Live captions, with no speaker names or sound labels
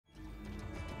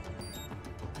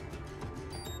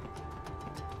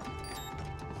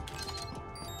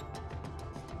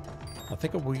I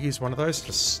think I will use one of those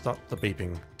to stop the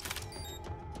beeping.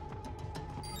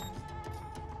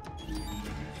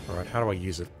 Alright, how do I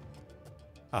use it?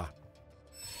 Ah.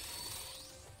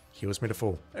 Heals me to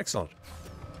full. Excellent.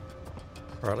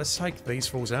 Alright, let's take these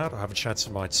fools out. I'll have a chat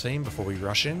to my team before we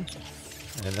rush in.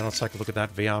 And then I'll take a look at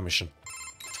that VR mission.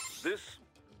 This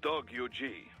dog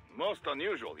UG, most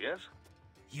unusual, yes?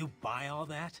 You buy all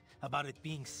that? About it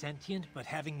being sentient but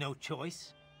having no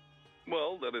choice?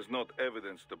 Well, there is not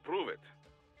evidence to prove it.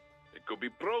 It could be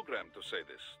programmed to say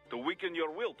this, to weaken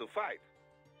your will to fight.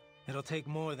 It'll take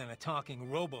more than a talking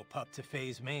robo-pup to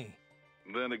phase me.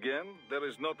 Then again, there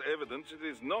is not evidence it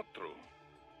is not true.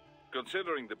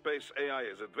 Considering the pace AI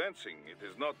is advancing, it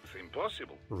is not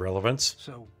impossible. Relevance.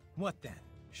 So, what then?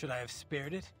 Should I have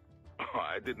spared it?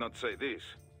 I did not say this.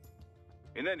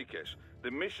 In any case,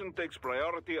 the mission takes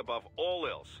priority above all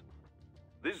else.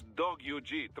 This dog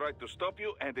UG tried to stop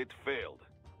you and it failed.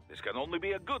 This can only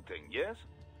be a good thing, yes?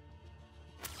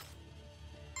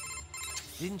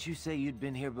 Didn't you say you'd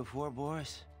been here before,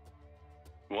 Boris?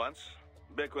 Once,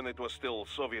 back when it was still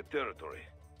Soviet territory.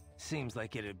 Seems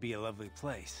like it'd be a lovely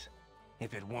place,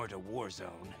 if it weren't a war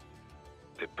zone.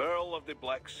 The Pearl of the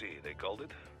Black Sea, they called it,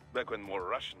 back when more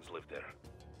Russians lived there.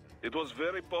 It was a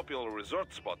very popular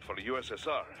resort spot for the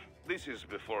USSR. This is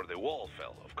before the wall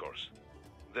fell, of course.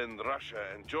 Then Russia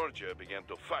and Georgia began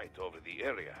to fight over the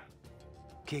area.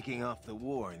 Kicking off the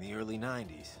war in the early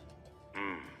 90s.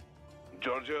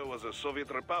 Georgia was a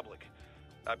Soviet republic.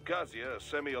 Abkhazia, a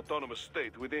semi-autonomous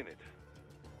state within it.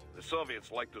 The Soviets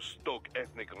liked to stoke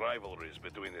ethnic rivalries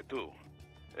between the two.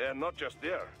 And not just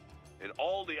there, in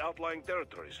all the outlying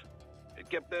territories. It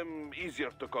kept them easier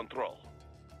to control.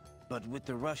 But with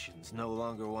the Russians no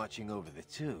longer watching over the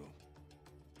two.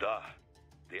 Duh.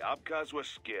 The Abkhaz were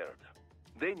scared.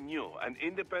 They knew an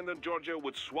independent Georgia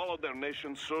would swallow their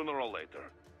nation sooner or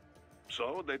later.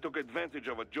 So they took advantage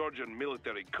of a Georgian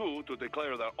military coup to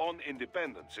declare their own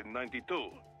independence in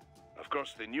 '92. Of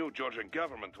course, the new Georgian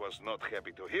government was not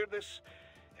happy to hear this,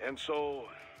 and so...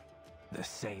 The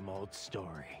same old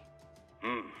story.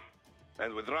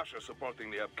 And with Russia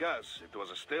supporting the Abkhaz, it was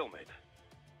a stalemate.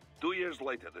 2 years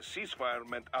later, the ceasefire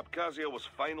meant Abkhazia was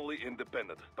finally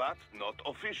independent, but not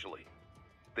officially.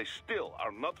 They still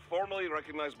are not formally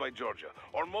recognized by Georgia,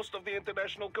 or most of the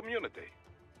international community.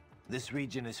 This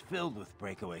region is filled with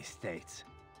breakaway states.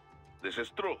 This is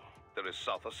true. There is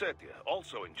South Ossetia,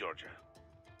 also in Georgia.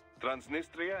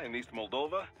 Transnistria in East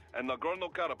Moldova, and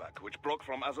Nagorno-Karabakh, which broke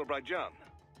from Azerbaijan.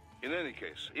 In any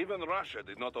case, even Russia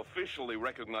did not officially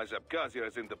recognize Abkhazia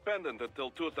as independent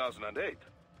until 2008.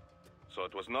 So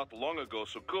it was not long ago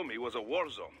Sukhumi was a war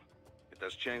zone. It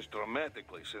has changed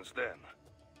dramatically since then.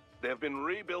 They have been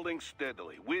rebuilding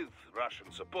steadily, with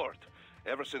Russian support,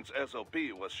 ever since SOP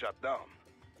was shut down.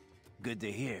 Good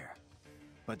to hear.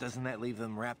 But doesn't that leave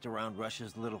them wrapped around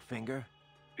Russia's little finger?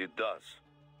 It does.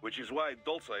 Which is why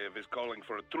Dolzaev is calling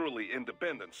for a truly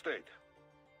independent state.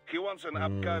 He wants an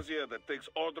Abkhazia that takes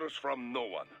orders from no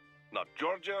one. Not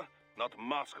Georgia, not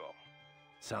Moscow.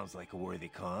 Sounds like a worthy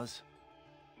cause.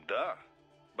 Duh.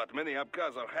 But many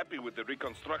Abkhaz are happy with the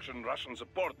reconstruction Russian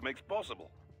support makes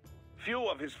possible. Few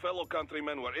of his fellow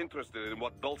countrymen were interested in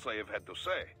what Dolzaev had to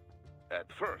say.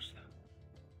 At first.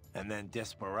 And then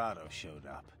Desperado showed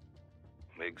up.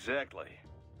 Exactly.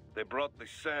 They brought the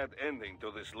sad ending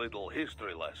to this little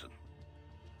history lesson.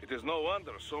 It is no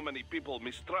wonder so many people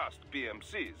mistrust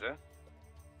PMCs, eh?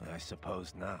 I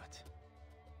suppose not.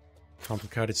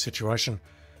 Complicated situation.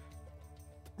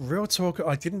 Real talk,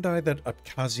 I didn't know that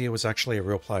Abkhazia was actually a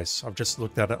real place. I've just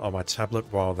looked at it on my tablet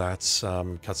while that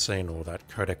cutscene or that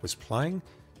codec was playing.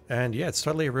 And yeah, it's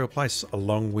totally a real place,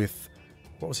 along with...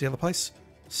 What was the other place?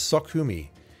 Sukhumi.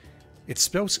 It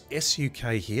spells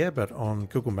S-U-K here, but on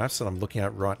Google Maps that I'm looking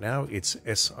at right now, it's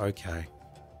S-O-K.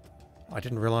 I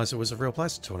didn't realize it was a real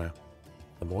place until now.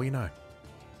 The more you know.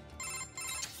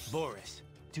 Boris,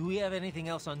 do we have anything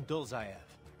else on Dolzaev?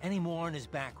 Any more on his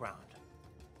background?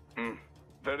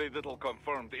 Very little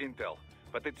confirmed intel,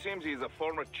 but it seems he is a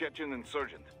former Chechen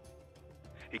insurgent.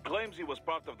 He claims he was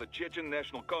part of the Chechen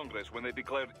National Congress when they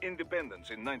declared independence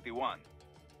in '91.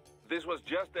 This was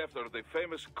just after the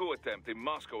famous coup attempt in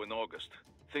Moscow in August.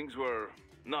 Things were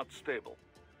not stable.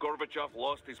 Gorbachev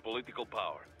lost his political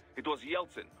power. It was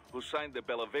Yeltsin who signed the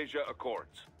Belavezha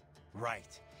Accords.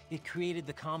 Right. It created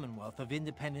the Commonwealth of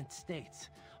Independent States.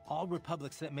 All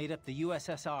republics that made up the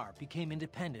USSR became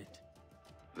independent.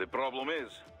 The problem is,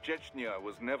 Chechnya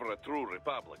was never a true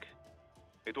republic.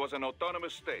 It was an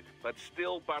autonomous state, but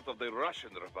still part of the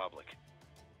Russian Republic.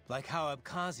 Like how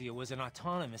Abkhazia was an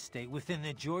autonomous state within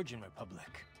the Georgian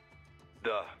Republic.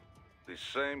 Duh. The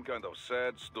same kind of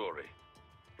sad story.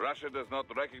 Russia does not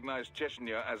recognize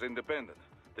Chechnya as independent.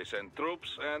 They send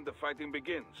troops and the fighting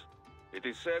begins. It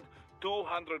is said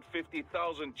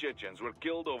 250,000 Chechens were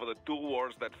killed over the 2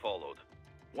 wars that followed.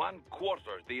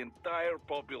 1/4 the entire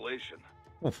population.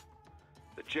 Oof.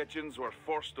 The Chechens were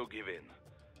forced to give in,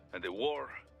 and the war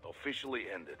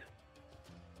officially ended.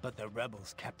 But the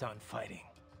rebels kept on fighting.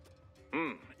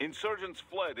 Insurgents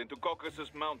fled into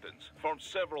Caucasus Mountains, formed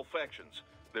several factions.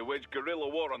 They waged guerrilla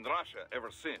war on Russia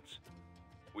ever since.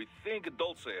 We think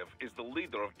Dolzaev is the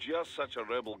leader of just such a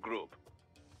rebel group.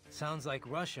 Sounds like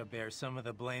Russia bears some of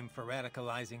the blame for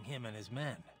radicalizing him and his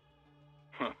men.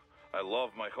 I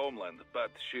love my homeland,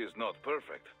 but she is not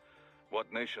perfect.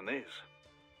 What nation is?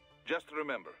 Just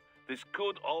remember, this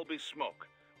could all be smoke.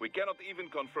 We cannot even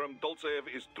confirm Dolzaev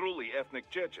is truly ethnic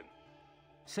Chechen.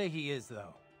 Say he is,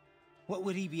 though. What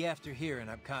would he be after here in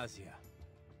Abkhazia?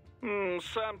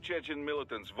 Some Chechen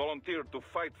militants volunteered to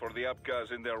fight for the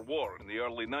Abkhaz in their war in the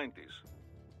early 90s.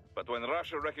 But when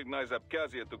Russia recognized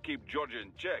Abkhazia to keep Georgia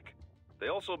in check, they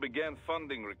also began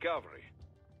funding recovery.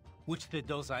 Which the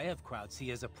Dolzaev crowd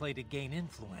see as a play to gain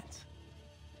influence.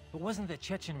 But wasn't the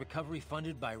Chechen recovery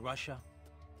funded by Russia?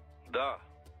 Duh.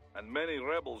 And many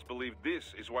rebels believe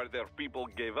this is why their people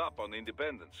gave up on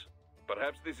independence.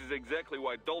 Perhaps this is exactly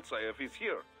why Dolzaev is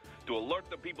here, to alert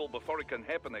the people before it can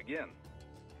happen again.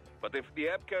 But if the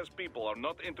Abkhaz people are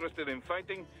not interested in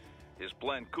fighting, his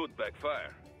plan could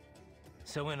backfire.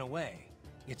 So in a way,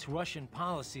 it's Russian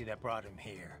policy that brought him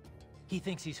here. He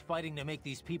thinks he's fighting to make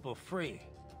these people free.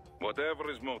 Whatever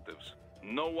his motives,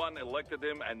 no one elected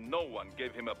him and no one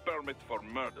gave him a permit for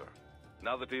murder.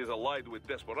 Now that he is allied with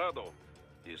Desperado,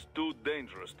 he is too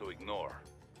dangerous to ignore.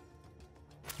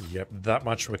 Yep, that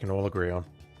much we can all agree on.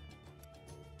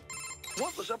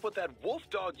 What was up with that wolf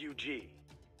dog UG?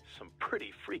 Some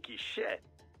pretty freaky shit.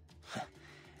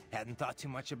 Hadn't thought too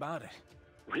much about it.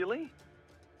 Really?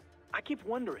 I keep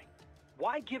wondering,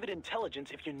 why give it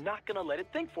intelligence if you're not gonna let it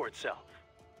think for itself?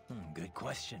 Good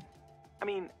question. I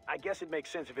mean, I guess it makes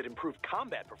sense if it improved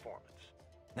combat performance.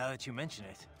 Now that you mention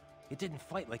it, it didn't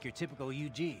fight like your typical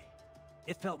UG.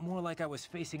 It felt more like I was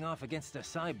facing off against a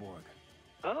cyborg.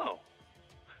 Oh.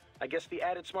 I guess the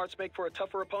added smarts make for a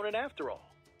tougher opponent after all.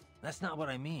 That's not what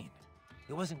I mean.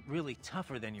 It wasn't really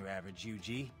tougher than your average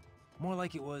UG. More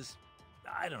like it was,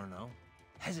 I don't know,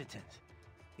 hesitant.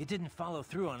 It didn't follow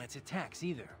through on its attacks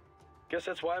either. Guess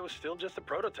that's why it was still just a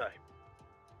prototype.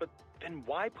 But then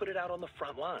why put it out on the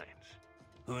front lines?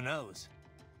 Who knows?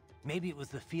 Maybe it was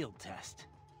the field test.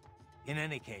 In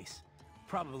any case,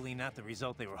 probably not the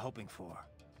result they were hoping for.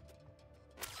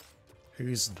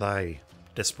 Who's they?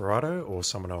 Desperado or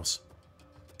someone else?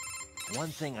 One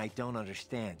thing I don't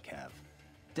understand, Kev.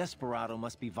 Desperado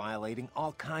must be violating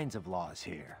all kinds of laws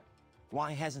here.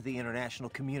 Why hasn't the international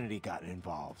community gotten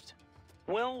involved?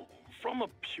 Well, from a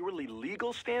purely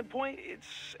legal standpoint,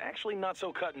 it's actually not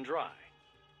so cut and dry.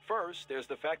 First, there's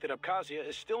the fact that Abkhazia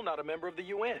is still not a member of the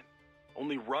UN.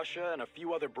 Only Russia and a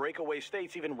few other breakaway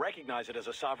states even recognize it as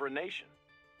a sovereign nation.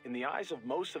 In the eyes of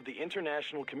most of the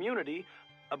international community,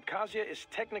 Abkhazia is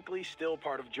technically still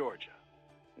part of Georgia,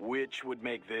 which would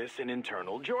make this an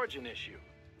internal Georgian issue.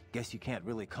 Guess you can't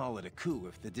really call it a coup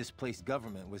if the displaced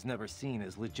government was never seen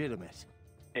as legitimate.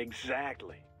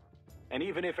 Exactly. And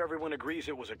even if everyone agrees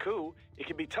it was a coup, it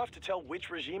can be tough to tell which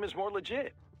regime is more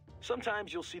legit.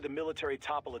 Sometimes you'll see the military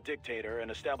topple a dictator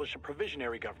and establish a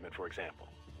provisionary government, for example.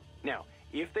 Now,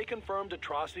 if they confirmed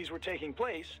atrocities were taking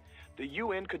place, the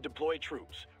UN could deploy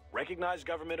troops, recognize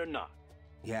government or not.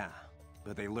 Yeah,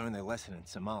 but they learned their lesson in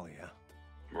Somalia.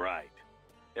 Right.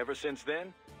 Ever since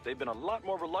then, they've been a lot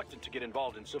more reluctant to get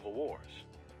involved in civil wars.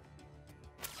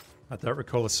 I don't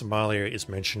recall if Somalia is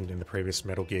mentioned in the previous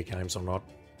Metal Gear games or not.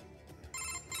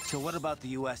 So what about the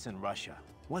US and Russia?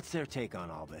 What's their take on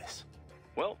all this?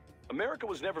 Well, America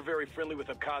was never very friendly with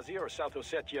Abkhazia or South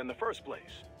Ossetia in the first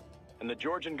place. And the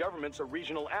Georgian government's a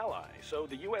regional ally, so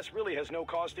the US really has no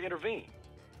cause to intervene.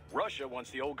 Russia wants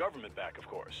the old government back, of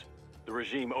course. The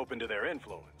regime open to their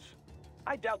influence.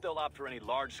 I doubt they'll opt for any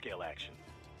large-scale action.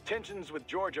 Tensions with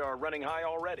Georgia are running high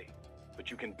already,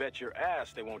 but you can bet your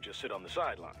ass they won't just sit on the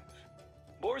sidelines.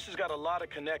 Boris has got a lot of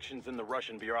connections in the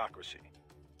Russian bureaucracy.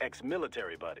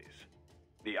 Ex-military buddies.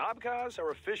 The Abkhaz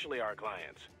are officially our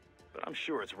clients, but I'm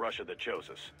sure it's Russia that chose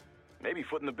us. Maybe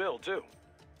footing the bill, too.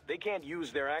 They can't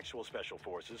use their actual special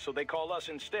forces, so they call us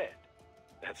instead.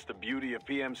 That's the beauty of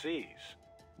PMCs.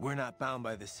 We're not bound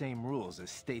by the same rules as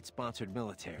state-sponsored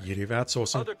military. You'd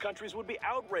outsourcing. Other countries would be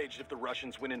outraged if the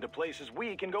Russians went into places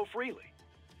we can go freely.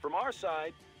 From our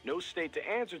side, no state to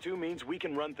answer to means we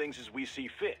can run things as we see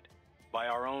fit. By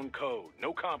our own code,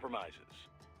 no compromises.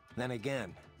 Then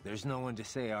again, there's no one to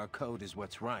say our code is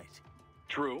what's right.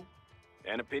 True.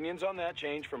 And opinions on that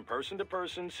change from person to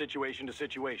person, situation to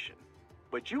situation.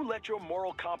 But you let your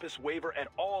moral compass waver at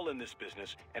all in this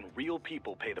business, and real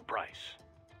people pay the price.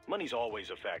 Money's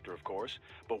always a factor, of course,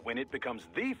 but when it becomes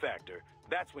the factor,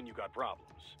 that's when you got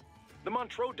problems. The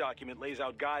Montreux document lays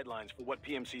out guidelines for what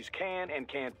PMCs can and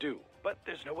can't do, but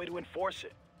there's no way to enforce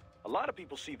it. A lot of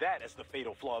people see that as the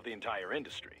fatal flaw of the entire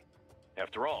industry.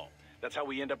 After all, that's how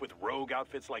we end up with rogue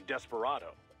outfits like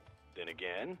Desperado. Then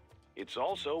again, it's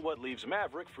also what leaves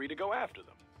Maverick free to go after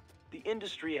them. The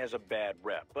industry has a bad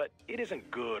rep, but it isn't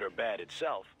good or bad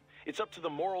itself. It's up to the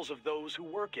morals of those who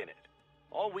work in it.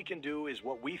 All we can do is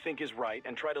what we think is right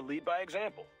and try to lead by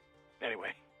example.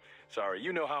 Anyway, sorry,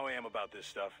 you know how I am about this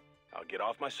stuff. I'll get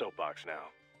off my soapbox now.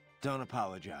 Don't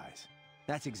apologize.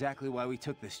 That's exactly why we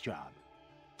took this job.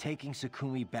 Taking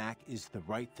Sakumi back is the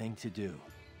right thing to do.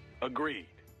 Agreed.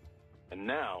 And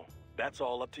now, that's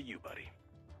all up to you, buddy.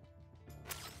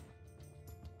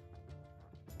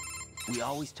 We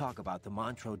always talk about the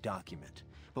Montreux document,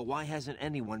 but why hasn't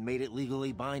anyone made it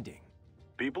legally binding?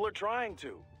 People are trying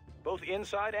to, both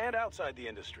inside and outside the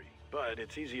industry, but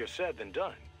it's easier said than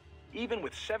done. Even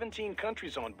with 17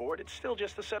 countries on board, it's still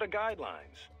just a set of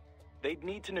guidelines. They'd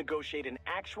need to negotiate an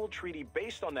actual treaty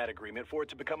based on that agreement for it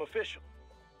to become official.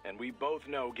 And we both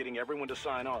know getting everyone to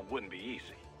sign on wouldn't be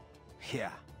easy.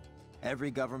 Yeah.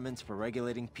 Every government's for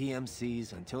regulating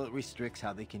PMCs until it restricts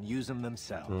how they can use them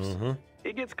themselves.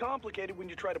 It gets complicated when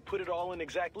you try to put it all in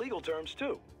exact legal terms,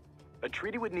 too. A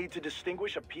treaty would need to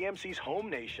distinguish a PMC's home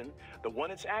nation, the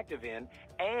one it's active in,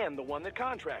 and the one that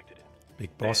contracted it.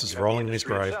 Big Boss is And you have the rolling in his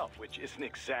industry grave. itself, which isn't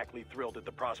exactly thrilled at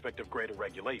the prospect of greater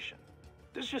regulation.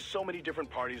 There's just so many different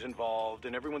parties involved,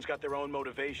 and everyone's got their own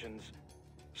motivations.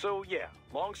 So yeah,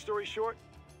 long story short,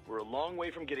 we're a long way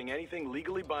from getting anything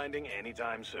legally binding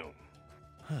anytime soon.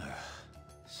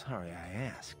 Sorry I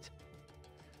asked.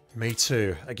 Me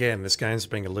too. Again, this game's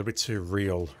being a little bit too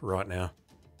real right now.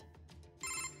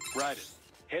 Right it.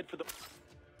 Head for the...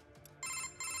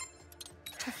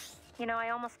 You know, I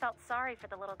almost felt sorry for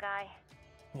the little guy.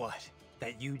 What?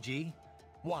 That UG?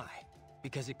 Why?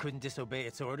 Because it couldn't disobey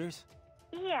its orders?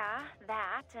 Yeah,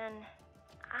 that, and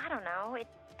I don't know, it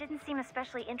didn't seem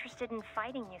especially interested in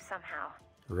fighting you somehow.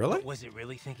 Really? But was it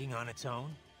really thinking on its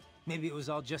own? Maybe it was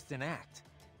all just an act.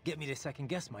 Get me to second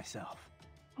guess myself.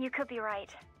 You could be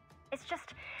right. It's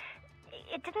just,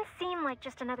 it didn't seem like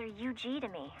just another UG to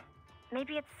me.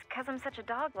 Maybe it's because I'm such a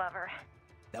dog lover.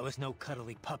 That was no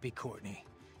cuddly puppy, Courtney.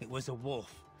 It was a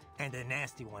wolf, and a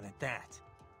nasty one at that.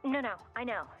 No, I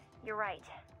know. You're right.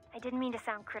 I didn't mean to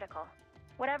sound critical.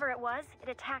 Whatever it was, it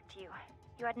attacked you.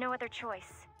 You had no other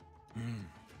choice.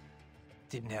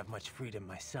 Didn't have much freedom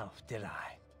myself, did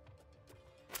I?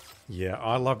 Yeah,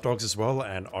 I love dogs as well,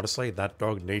 and honestly, that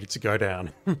dog needed to go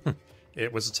down.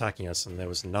 It was attacking us, and there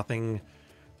was nothing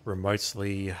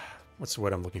remotely... What's the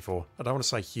word I'm looking for? I don't want to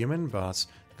say human, but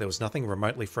there was nothing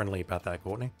remotely friendly about that,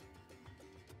 Courtney.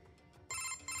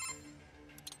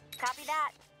 Copy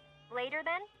that. Later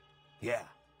then? Yeah.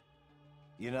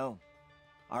 You know,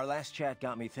 our last chat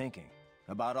got me thinking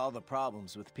about all the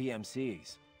problems with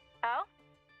PMCs. Oh?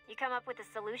 You come up with a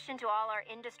solution to all our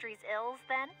industry's ills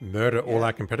then? Murder all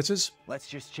our competitors? Let's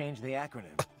just change the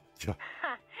acronym.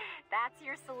 That's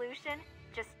your solution?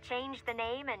 Just change the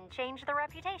name and change the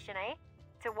reputation, eh?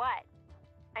 To what?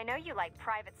 I know you like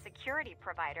private security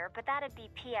provider, but that'd be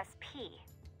PSP.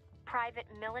 Private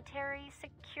military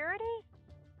security?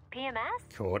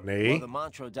 PMS? Courtney. Well, the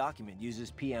Montreux document uses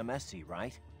PMSC,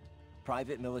 right?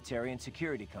 Private Military and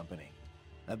Security Company.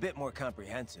 A bit more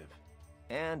comprehensive.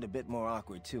 And a bit more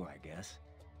awkward too, I guess.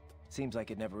 Seems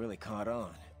like it never really caught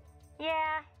on.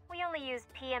 Yeah, we only use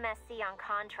PMSC on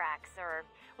contracts, or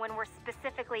when we're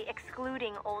specifically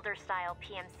excluding older style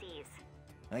PMCs.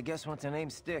 I guess once a name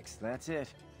sticks, that's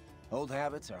it. Old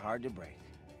habits are hard to break.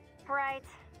 Right.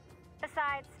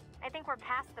 Besides, I think we're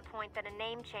past the point that a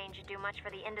name change would do much for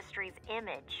the industry's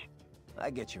image. I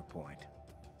get your point.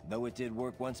 Though it did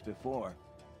work once before,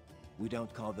 we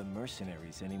don't call them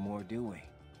mercenaries anymore, do we?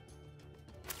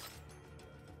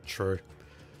 True.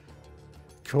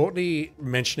 Courtney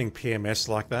mentioning PMS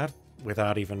like that,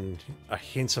 without even a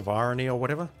hint of irony or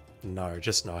whatever? No,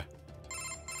 just no.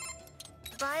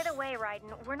 By the way,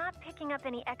 Raiden, we're not picking up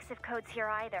any EXIF codes here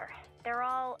either. They're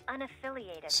all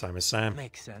unaffiliated. Same as Sam.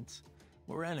 Makes sense.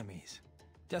 We're enemies.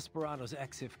 Desperado's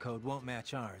EXIF code won't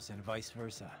match ours, and vice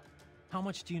versa. How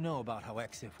much do you know about how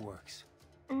EXIF works?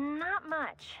 Not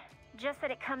much. Just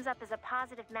that it comes up as a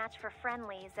positive match for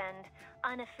friendlies and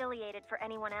unaffiliated for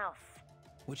anyone else.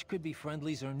 Which could be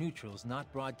friendlies or neutrals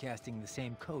not broadcasting the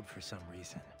same code for some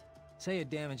reason. Say a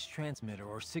damaged transmitter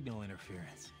or signal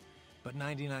interference. But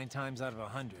 99 times out of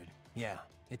 100, Yeah,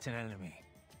 it's an enemy.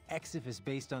 EXIF is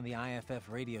based on the IFF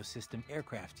radio system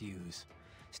aircraft use.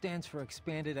 Stands for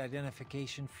Expanded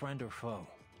Identification Friend or Foe.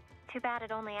 Too bad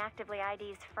it only actively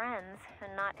IDs friends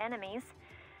and not enemies.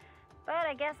 But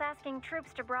I guess asking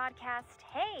troops to broadcast,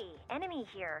 "Hey, enemy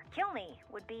here, kill me,"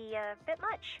 would be a bit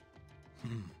much.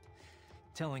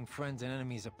 Telling friends and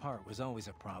enemies apart was always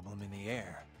a problem in the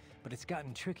air, but it's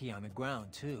gotten tricky on the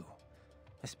ground too.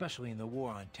 Especially in the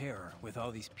war on terror, with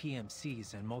all these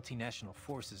PMCs and multinational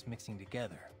forces mixing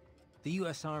together. The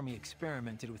US Army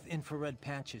experimented with infrared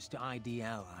patches to ID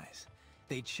allies.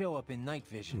 They'd show up in night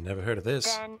vision. Never heard of this.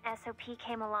 Then SOP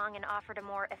came along and offered a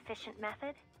more efficient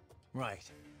method?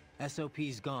 Right.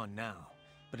 SOP's gone now,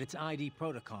 but its ID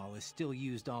protocol is still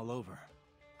used all over.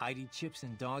 ID chips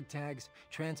and dog tags,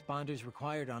 transponders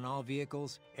required on all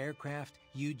vehicles, aircraft,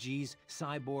 UGs,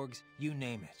 cyborgs, you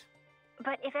name it.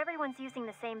 But if everyone's using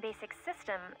the same basic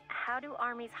system, how do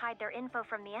armies hide their info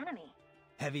from the enemy?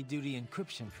 Heavy-duty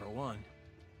encryption for one.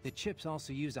 The chips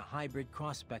also use a hybrid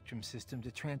cross-spectrum system to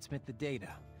transmit the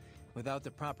data. Without the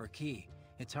proper key,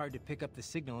 it's hard to pick up the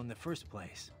signal in the first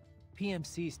place.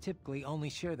 PMCs typically only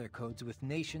share their codes with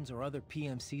nations or other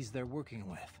PMCs they're working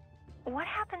with. What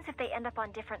happens if they end up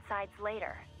on different sides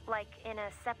later? Like in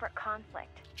a separate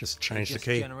conflict? Just change the Just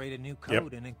key. generate a new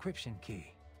code and encryption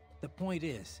key. The point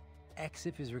is,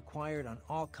 EXIF is required on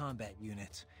all combat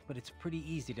units, but it's pretty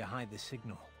easy to hide the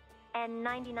signal. And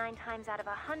 99 times out of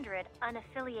 100,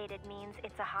 unaffiliated means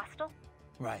it's a hostile?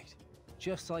 Right.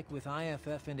 Just like with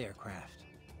IFF and aircraft.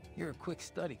 You're a quick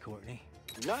study, Courtney.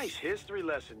 Nice history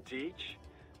lesson, Teach.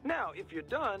 Now, if you're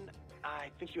done, I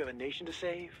think you have a nation to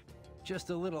save. Just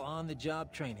a little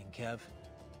on-the-job training, Kev.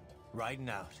 Riding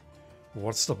out.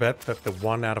 What's the bet that the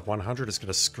 1 out of 100 is going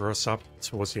to screw us up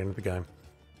towards the end of the game?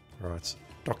 Right.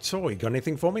 Doctor, you got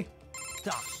anything for me?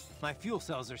 Doc, my fuel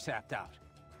cells are sapped out,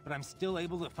 but I'm still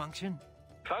able to function?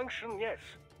 Function, yes,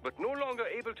 but no longer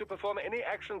able to perform any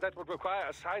action that would require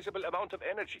a sizable amount of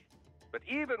energy. But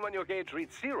even when your gauge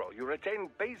reads 0, you retain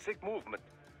basic movement.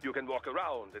 You can walk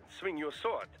around and swing your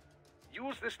sword.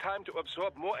 Use this time to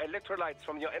absorb more electrolytes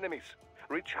from your enemies.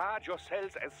 Recharge your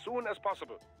cells as soon as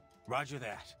possible. Roger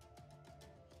that.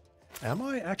 Am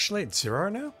I actually at 0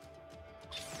 now?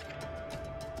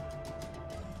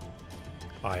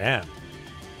 I am.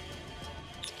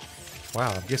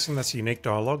 Wow, I'm guessing that's unique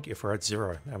dialogue if we're at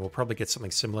 0, and we'll probably get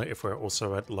something similar if we're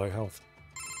also at low health.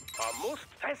 A most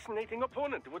fascinating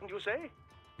opponent, wouldn't you say?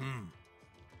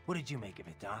 What did you make of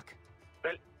it, Doc?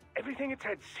 Well, everything it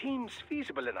said seems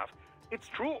feasible enough. It's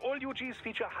true all UGs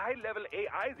feature high-level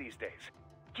AI these days.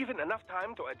 Given enough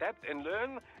time to adapt and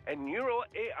learn, a neuro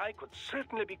AI could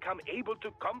certainly become able to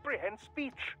comprehend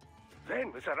speech.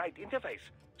 Then, with the right interface,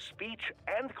 speech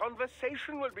and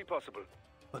conversation will be possible.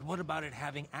 But what about it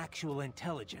having actual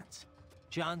intelligence?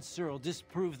 John Searle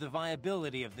disproved the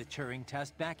viability of the Turing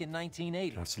test back in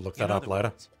 1980. I have to look that up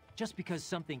later. Just because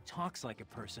something talks like a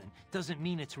person doesn't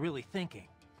mean it's really thinking.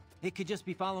 It could just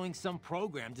be following some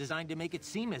program designed to make it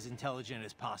seem as intelligent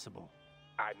as possible.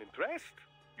 I'm impressed.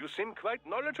 You seem quite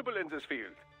knowledgeable in this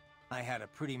field. I had a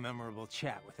pretty memorable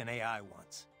chat with an AI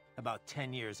once, about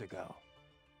 10 years ago.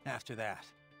 After that,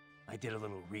 I did a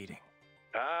little reading.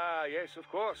 Ah, yes, of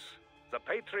course. The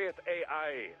Patriot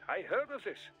AI. I heard of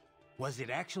this. Was it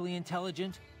actually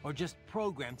intelligent, or just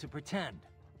programmed to pretend?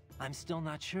 I'm still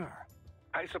not sure.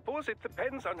 I suppose it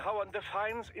depends on how one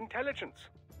defines intelligence.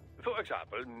 For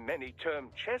example, many term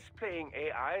chess-playing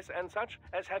AIs and such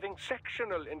as having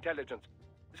sectional intelligence.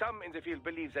 Some in the field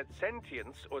believe that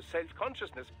sentience or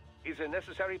self-consciousness is a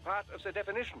necessary part of the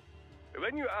definition.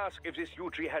 When you ask if this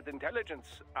UG had intelligence,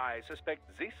 I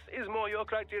suspect this is more your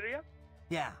criteria?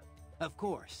 Yeah, of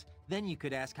course. Then you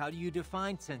could ask, how do you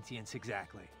define sentience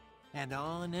exactly? And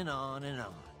on and on and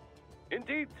on.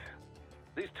 Indeed.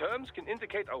 These terms can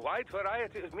indicate a wide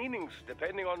variety of meanings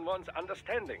depending on one's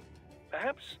understanding.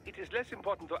 Perhaps it is less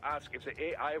important to ask if the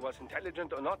AI was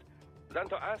intelligent or not than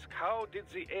to ask how did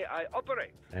the AI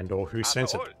operate. And or who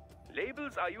sent it. After all,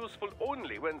 labels are useful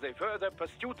only when they further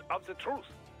pursuit of the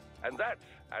truth. And that,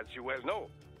 as you well know,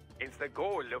 is the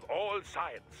goal of all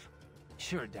science.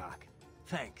 Sure, Doc.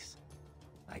 Thanks.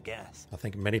 I guess. I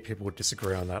think many people would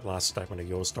disagree on that last statement of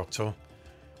yours, Doctor.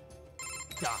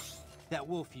 Doc, that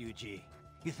wolf UG,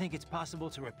 you think it's possible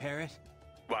to repair it?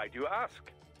 Why do you ask?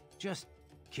 Just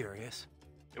curious.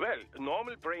 Well,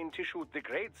 normal brain tissue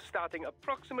degrades starting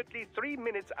approximately 3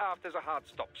 minutes after the heart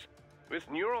stops. With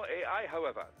neuro AI,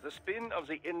 however, the spin of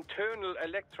the internal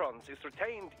electrons is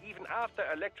retained even after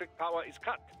electric power is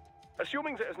cut.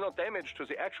 Assuming there is no damage to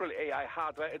the actual AI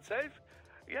hardware itself,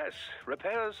 yes,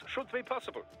 repairs should be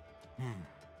possible.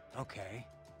 Okay.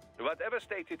 Whatever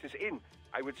state it is in,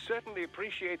 I would certainly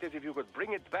appreciate it if you could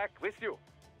bring it back with you.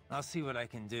 I'll see what I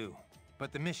can do,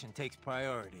 but the mission takes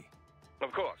priority.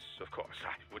 Of course.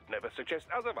 I would never suggest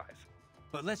otherwise.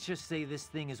 But let's just say this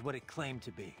thing is what it claimed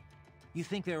to be. You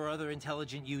think there are other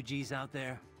intelligent UGs out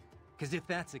there? Because if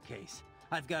that's the case,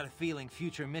 I've got a feeling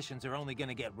future missions are only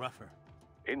gonna get rougher.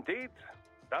 Indeed.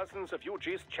 Dozens of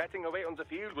UGs chatting away on the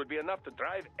field would be enough to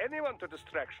drive anyone to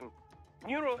distraction.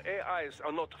 Neural AIs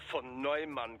are not von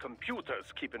Neumann computers,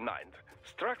 keep in mind.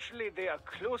 Structurally, they are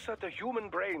closer to human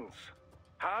brains.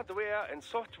 Hardware and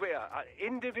software are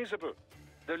indivisible.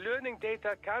 The learning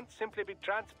data can't simply be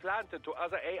transplanted to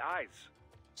other AIs.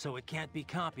 So it can't be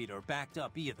copied or backed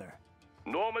up either.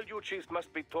 Normal UGs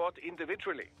must be taught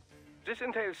individually. This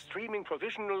entails streaming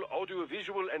provisional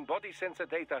audiovisual and body sensor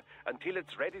data until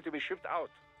it's ready to be shipped out.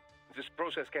 This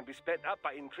process can be sped up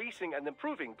by increasing and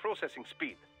improving processing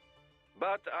speed.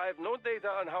 But I have no data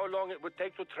on how long it would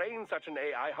take to train such an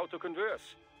AI how to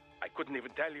converse. I couldn't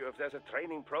even tell you if there's a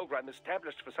training program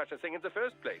established for such a thing in the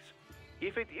first place.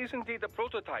 If it is indeed a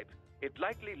prototype, it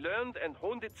likely learned and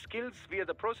honed its skills via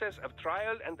the process of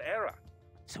trial and error.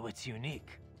 So it's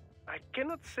unique. I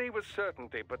cannot say with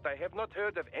certainty, but I have not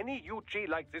heard of any UG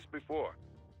like this before.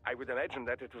 I would imagine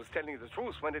that it was telling the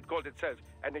truth when it called itself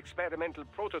an experimental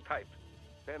prototype.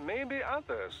 There may be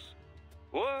others.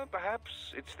 Or perhaps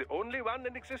it's the only one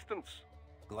in existence.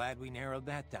 Glad we narrowed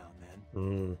that down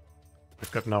then.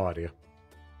 I've got no idea.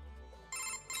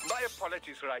 My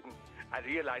apologies, Raiden. I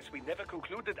realize we never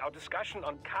concluded our discussion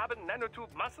on carbon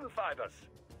nanotube muscle fibers.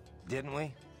 Didn't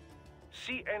we?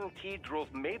 CNT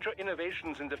drove major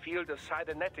innovations in the field of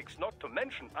cybernetics, not to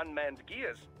mention unmanned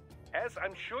gears. As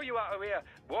I'm sure you are aware,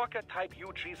 Walker-type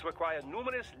UGs require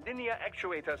numerous linear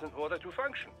actuators in order to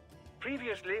function.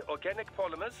 Previously, organic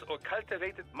polymers or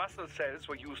cultivated muscle cells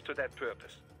were used to that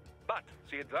purpose. But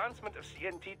the advancement of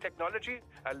CNT technology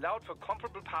allowed for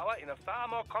comparable power in a far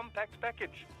more compact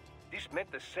package. This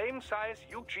meant the same size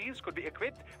UGs could be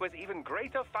equipped with even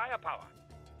greater firepower.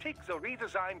 Take the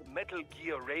redesigned Metal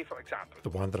Gear Ray, for example. The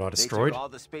one that I They destroyed? took all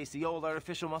the space the old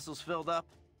artificial muscles filled up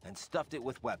and stuffed it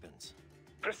with weapons.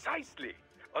 Precisely.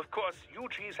 Of course,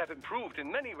 UGs have improved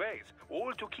in many ways,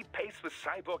 all to keep pace with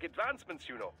cyborg advancements,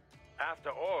 you know.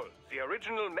 After all, the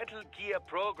original Metal Gear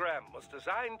program was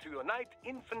designed to unite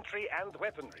infantry and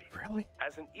weaponry. Really?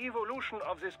 As an evolution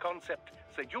of this concept,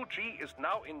 the UG is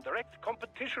now in direct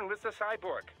competition with the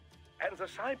cyborg. And the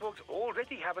cyborgs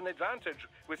already have an advantage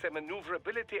with their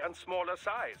maneuverability and smaller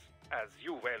size, as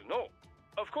you well know.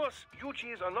 Of course,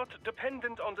 UGs are not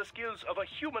dependent on the skills of a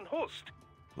human host.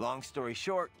 Long story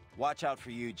short, watch out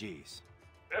for UGs.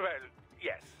 Well,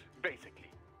 yes, basically.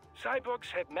 Cyborgs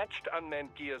have matched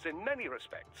unmanned gears in many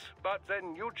respects, but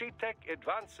then UG tech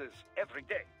advances every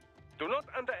day. Do not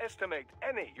underestimate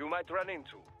any you might run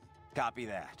into. Copy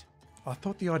that. I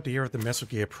thought the idea of the Metal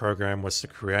Gear program was to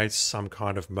create some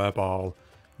kind of mobile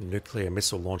nuclear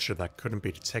missile launcher that couldn't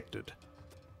be detected.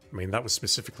 I mean, that was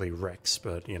specifically Rex,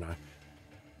 but, you know,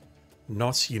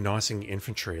 not uniting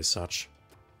infantry as such.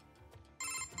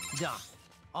 Doc,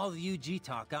 all the UG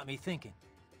talk got me thinking.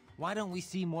 Why don't we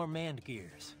see more manned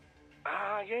gears?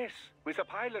 Ah, yes, with a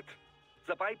pilot.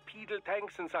 The bipedal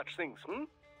tanks and such things,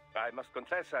 I must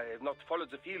confess I have not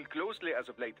followed the field closely as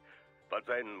of late. But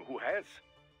then, who has?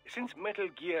 Since Metal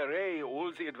Gear A,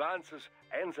 all the advances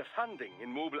and the funding in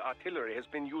mobile artillery has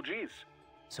been UGs.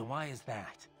 So why is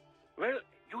that? Well,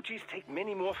 UGs take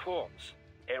many more forms.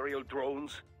 Aerial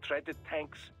drones, treaded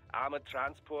tanks, armored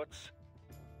transports.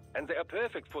 And they are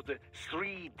perfect for the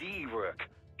 3D work.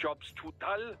 Jobs too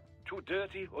dull, too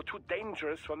dirty, or too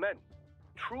dangerous for men.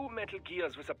 True Metal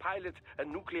Gears with a pilot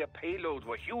and nuclear payload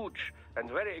were huge and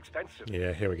very expensive.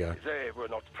 Yeah, here we go. They were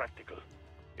not practical.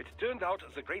 It turned out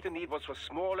the greater need was for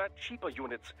smaller, cheaper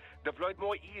units, deployed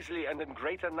more easily and in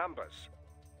greater numbers.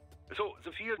 So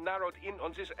the field narrowed in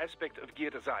on this aspect of gear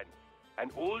design, an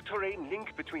all-terrain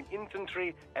link between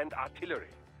infantry and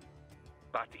artillery.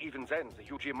 But even then,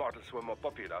 the UG models were more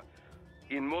popular.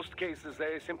 In most cases,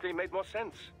 they simply made more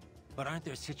sense. But aren't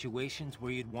there situations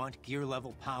where you'd want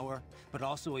gear-level power, but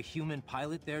also a human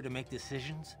pilot there to make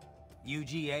decisions?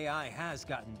 UG AI has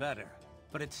gotten better,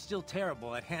 but it's still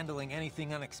terrible at handling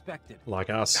anything unexpected. Like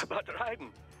us. But Raiden,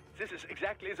 this is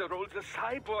exactly the role the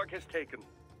cyborg has taken.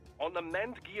 On the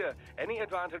manned gear, any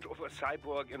advantage of a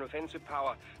cyborg in offensive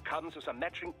power comes with a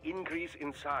matching increase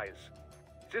in size.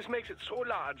 This makes it so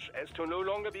large as to no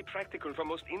longer be practical for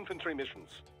most infantry missions.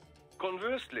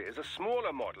 Conversely, the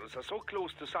smaller models are so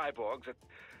close to cyborgs that,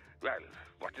 well,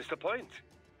 what is the point?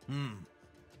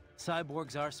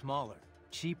 Cyborgs are smaller,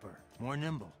 cheaper, more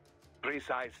nimble.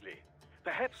 Precisely.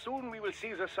 Perhaps soon we will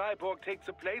see the cyborg take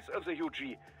the place of the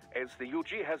UG, as the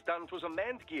UG has done to the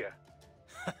manned gear.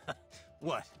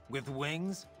 What, with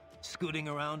wings? Scooting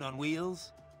around on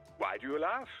wheels? Why do you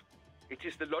laugh? It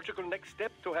is the logical next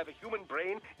step to have a human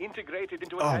brain integrated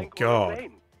into a Oh, tank or God. a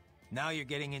plane. Now you're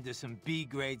getting into some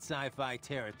B-grade sci-fi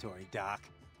territory, Doc.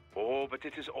 Oh, but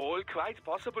it is all quite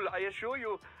possible, I assure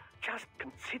you. Just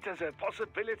consider the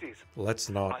possibilities. Let's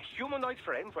not. A humanoid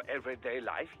frame for everyday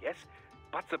life, yes,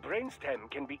 but the brainstem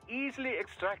can be easily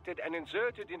extracted and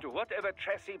inserted into whatever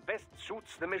chassis best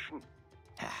suits the mission.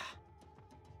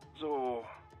 So,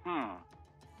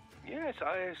 yes,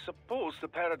 I suppose the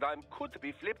paradigm could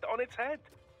be flipped on its head.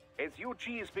 As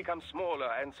UGs become smaller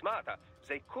and smarter,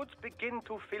 they could begin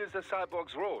to fill the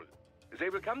cyborg's role. They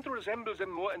will come to resemble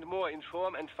them more and more in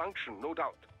form and function, no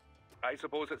doubt. I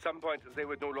suppose at some point they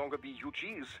would no longer be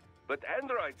UGs, but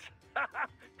androids.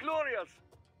 Glorious!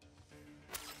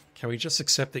 Can we just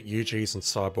accept that UGs and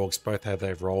cyborgs both have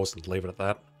their roles and leave it at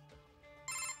that?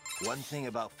 One thing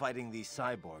about fighting these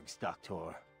cyborgs,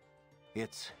 Doctor,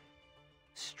 it's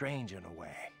strange in a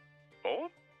way. Oh?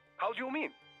 How do you mean?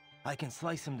 I can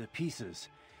slice them to pieces,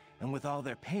 and with all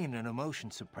their pain and emotion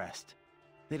suppressed,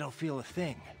 they don't feel a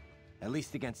thing. At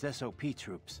least against SOP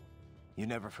troops. You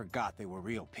never forgot they were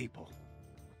real people.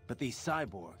 But these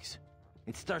cyborgs,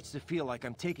 it starts to feel like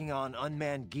I'm taking on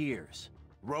unmanned gears,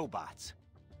 robots,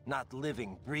 not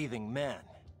living, breathing men.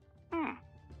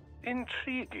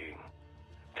 Intriguing.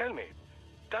 Tell me,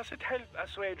 does it help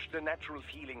assuage the natural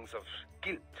feelings of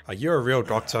guilt? Are you a real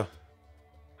doctor?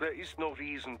 There is no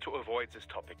reason to avoid this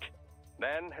topic.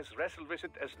 Man has wrestled with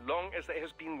it as long as there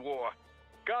has been war.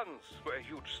 Guns were a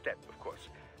huge step, of course,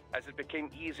 as it became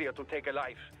easier to take a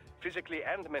life, physically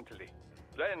and mentally.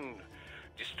 Then,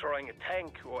 destroying a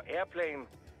tank or airplane,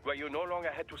 where you no longer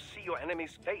had to see your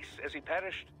enemy's face as he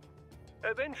perished.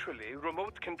 Eventually,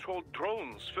 remote-controlled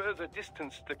drones further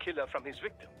distanced the killer from his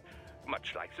victim,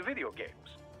 much like the video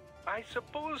games. I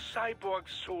suppose cyborg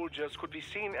soldiers could be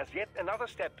seen as yet another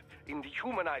step in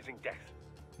dehumanizing death.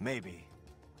 Maybe.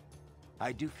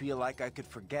 I do feel like I could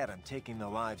forget I'm taking the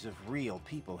lives of real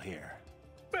people here.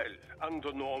 Well,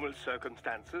 under normal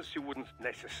circumstances, you wouldn't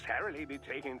necessarily be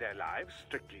taking their lives,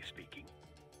 strictly speaking.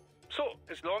 So,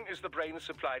 as long as the brain is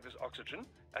supplied with oxygen,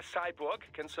 a cyborg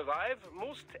can survive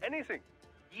most anything,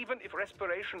 even if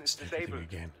respiration is disabled.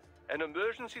 Again. An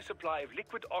emergency supply of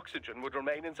liquid oxygen would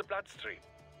remain in the bloodstream.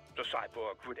 The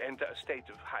cyborg would enter a state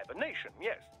of hibernation,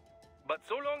 yes. But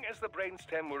so long as the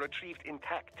brainstem were retrieved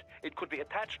intact, it could be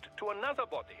attached to another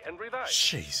body and revived.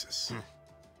 Jesus.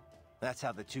 That's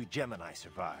how the two Gemini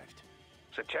survived.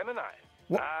 The Gemini?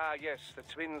 What? Ah, yes, the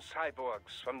twin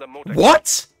cyborgs from the motor.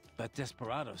 What? But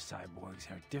Desperado cyborgs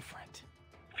are different.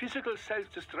 Physical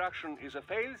self-destruction is a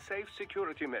fail-safe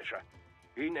security measure.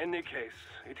 In any case,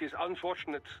 it is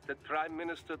unfortunate that Prime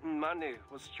Minister Nmane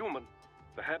was human.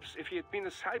 Perhaps if he had been a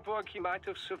cyborg, he might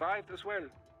have survived as well.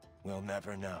 We'll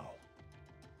never know.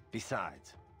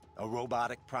 Besides, a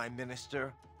robotic prime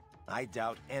minister? I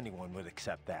doubt anyone would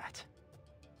accept that.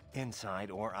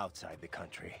 Inside or outside the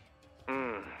country.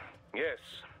 Yes,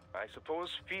 I suppose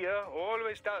fear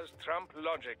always does trump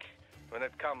logic when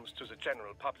it comes to the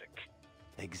general public.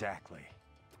 Exactly.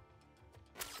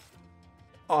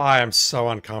 I am so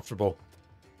uncomfortable.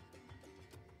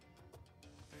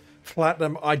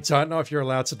 Platinum, I don't know if you're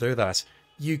allowed to do that.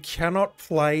 You cannot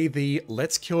play the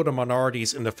let's kill the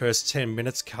minorities in the first 10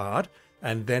 minutes card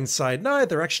and then say, no,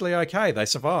 they're actually okay, they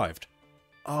survived.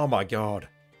 Oh my god.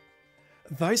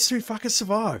 Those two fuckers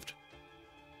survived.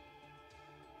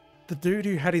 The dude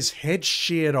who had his head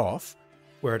sheared off,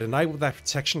 where it enabled that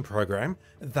protection program,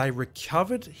 they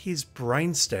recovered his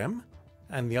brainstem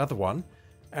and the other one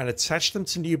and attached them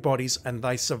to new bodies and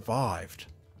they survived.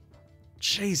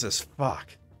 Jesus fuck.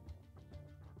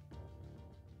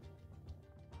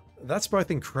 That's both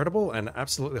incredible and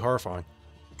absolutely horrifying.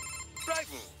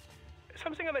 Brighton,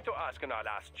 something I meant to ask in our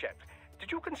last chat.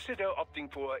 Did you consider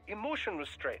opting for emotion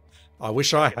restraints? I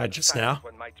wish I had At just times now.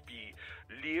 One might be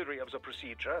leery of the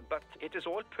procedure, but it is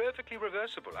all perfectly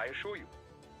reversible, I assure you.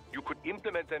 You could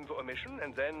implement them for a mission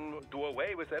and then do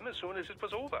away with them as soon as it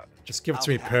was over. Just give it to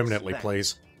me I'll pass. permanently, Thanks.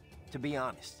 please. To be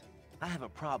honest, I have a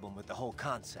problem with the whole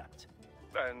concept.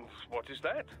 And what is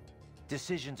that?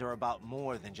 Decisions are about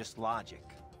more than just logic.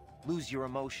 Lose your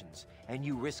emotions, and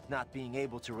you risk not being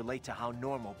able to relate to how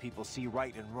normal people see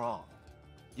right and wrong.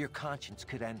 Your conscience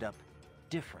could end up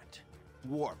different,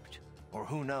 warped, or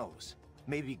who knows,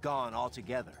 maybe gone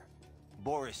altogether.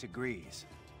 Boris agrees.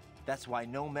 That's why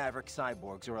no Maverick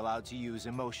cyborgs are allowed to use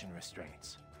emotion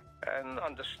restraints. An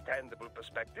understandable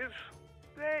perspective.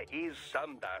 There is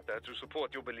some data to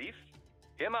support your belief.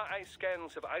 MRI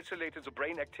scans have isolated the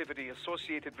brain activity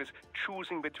associated with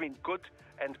choosing between good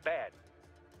and bad.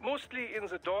 Mostly in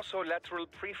the dorsolateral,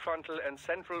 prefrontal, and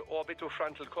central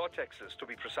orbitofrontal cortexes, to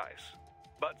be precise.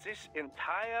 But this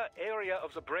entire area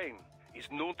of the brain is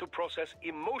known to process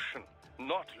emotion,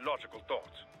 not logical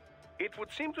thought. It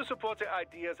would seem to support the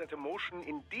idea that emotion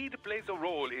indeed plays a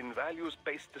role in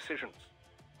values-based decisions.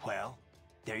 Well,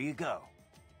 there you go.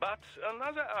 But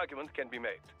another argument can be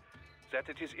made, that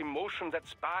it is emotion that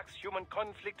sparks human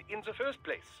conflict in the first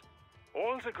place.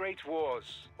 All the great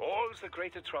wars, all the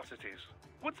great atrocities,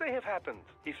 would they have happened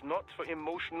if not for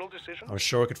emotional decisions? I'm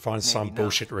sure I could find some not.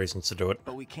 bullshit reasons to do it.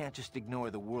 But we can't just ignore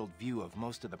the worldview of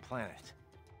most of the planet.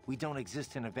 We don't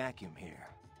exist in a vacuum here.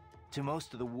 To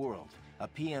most of the world, a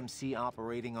PMC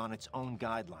operating on its own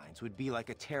guidelines would be like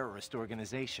a terrorist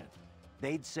organization.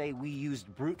 They'd say we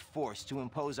used brute force to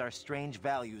impose our strange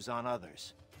values on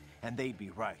others. And they'd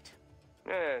be right.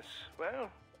 Yes, well,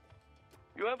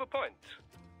 you have a point.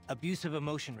 Abuse of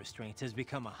emotion restraints has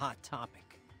become a hot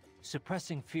topic.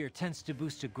 Suppressing fear tends to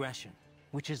boost aggression,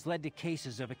 which has led to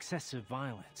cases of excessive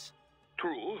violence.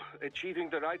 True, achieving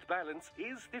the right balance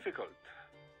is difficult.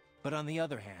 But on the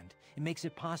other hand, it makes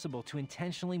it possible to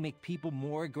intentionally make people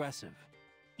more aggressive.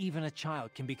 Even a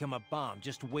child can become a bomb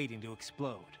just waiting to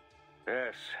explode.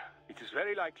 Yes, it is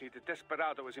very likely that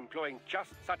Desperado is employing just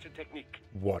such a technique.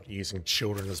 What, using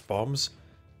children as bombs?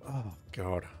 Oh,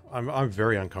 God. I'm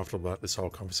very uncomfortable about this whole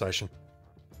conversation.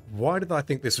 Why did I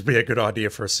think this would be a good idea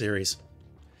for a series?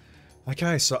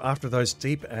 Okay, so after those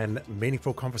deep and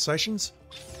meaningful conversations,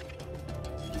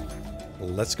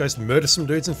 let's go murder some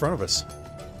dudes in front of us.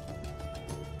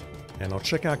 And I'll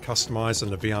check out Customize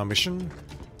and the VR mission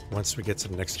once we get to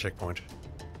the next checkpoint.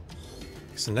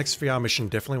 Because the next VR mission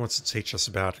definitely wants to teach us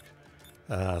about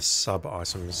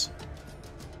sub-items.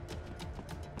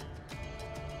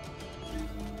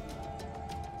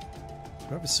 Do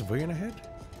I have a civilian ahead?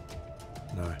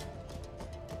 No.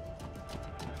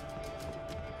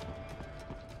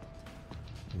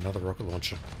 Another rocket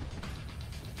launcher.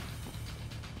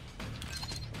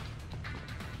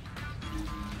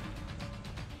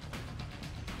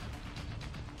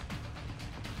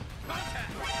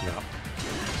 No.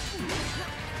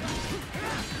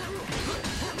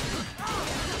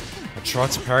 I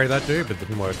tried to parry that dude, but it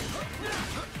didn't work.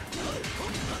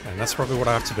 And that's probably what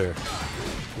I have to do.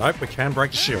 Nope, we can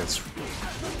break the shields.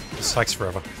 This takes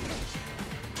forever.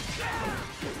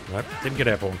 Nope, didn't get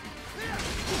airborne.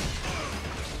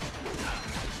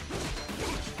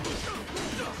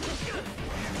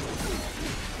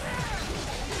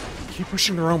 Keep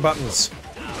pushing the wrong buttons.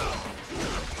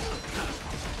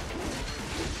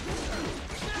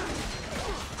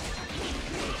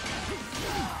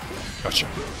 Gotcha.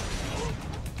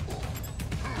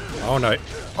 Oh no.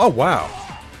 Oh wow.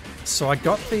 So I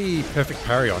got the perfect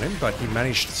parry on him, but he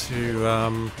managed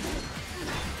to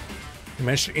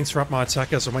interrupt my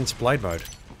attack as I went to blade mode.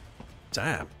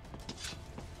 Damn.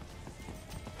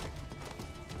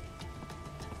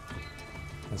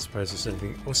 I suppose there's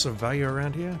anything else of value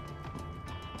around here?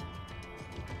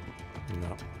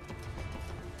 No.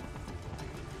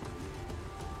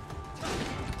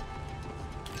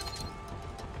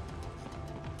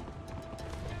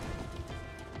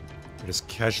 I just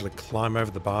casually climb over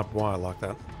the barbed wire like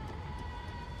that.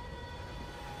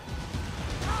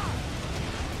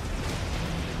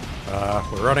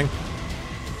 We're running.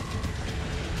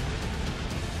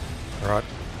 Alright.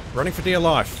 Running for dear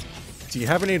life. Do you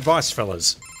have any advice,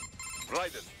 fellas?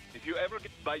 Raiden, if you ever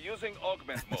get by using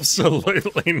augment mode.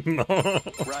 Absolutely not.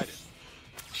 Raiden.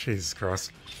 Jesus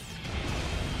Christ.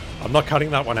 I'm not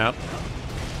cutting that one out.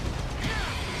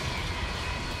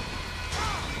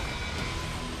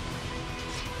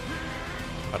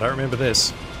 I don't remember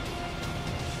this.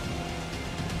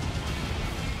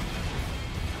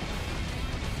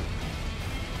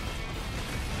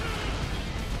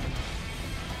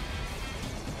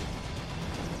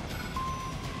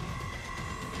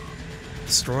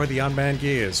 Destroy the unmanned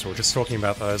gears. We're just talking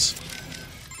about those.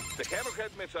 The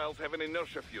hammerhead missiles have an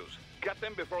inertia fuse. Cut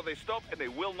them before they stop and they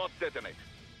will not detonate.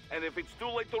 And if it's too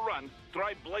late to run,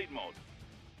 try blade mode.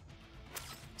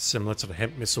 Similar to the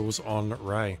hemp missiles on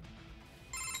Ray.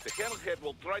 The hammerhead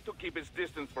will try to keep its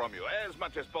distance from you as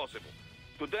much as possible.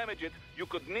 To damage it, you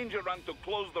could ninja run to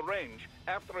close the range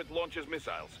after it launches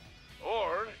missiles.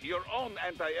 Or your own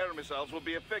anti-air missiles will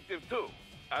be effective too.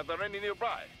 Are there any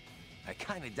nearby? I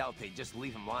kinda doubt they just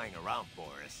leave him lying around for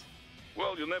us.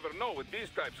 Well, you never know with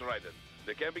these types, Raiden.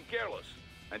 They can be careless.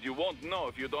 And you won't know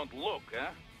if you don't look,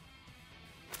 huh?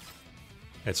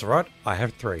 It's alright, I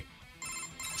have 3.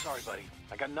 Sorry, buddy.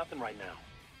 I got nothing right now.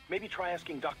 Maybe try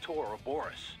asking Doctor or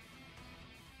Boris.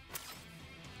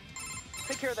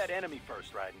 Take care of that enemy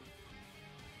first, Raiden.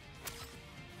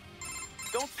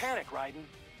 Don't panic, Raiden.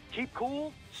 Keep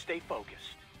cool, stay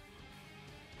focused.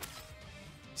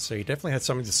 So you definitely had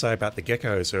something to say about the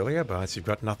geckos earlier, but you've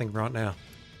got nothing right now.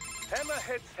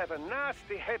 Hammerheads have a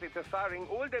nasty habit of firing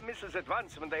all their missiles at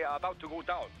once when they are about to go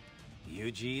down.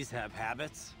 UGs have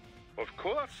habits? Of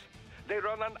course. They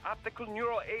run on optical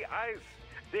neural AIs.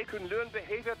 They can learn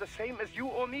behavior the same as you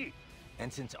or me.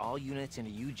 And since all units in a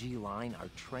UG line are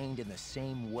trained in the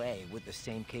same way with the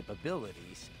same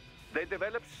capabilities... They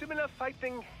develop similar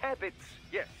fighting habits,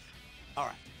 yes.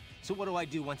 Alright, so what do I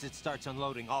do once it starts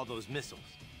unloading all those missiles?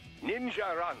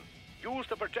 Ninja run. Use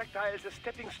the projectiles as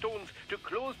stepping stones to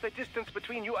close the distance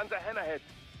between you and the hammerhead.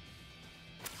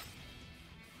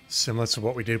 Similar to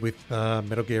what we did with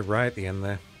Metal Gear Ray at the end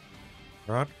there.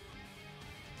 Right?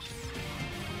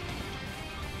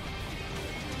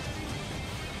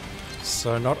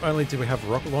 So not only do we have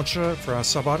a rocket launcher for our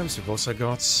sub-items, we've also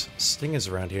got stingers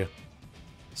around here.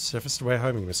 Surface-to-air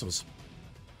homing missiles.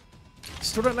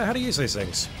 Still don't know how to use these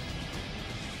things.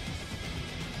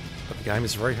 But the game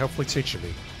is very helpfully teaching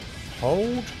me.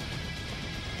 Hold.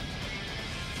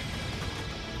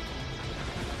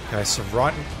 Okay, so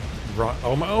right, I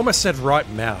almost said right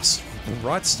mouse. The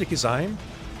right stick is aim.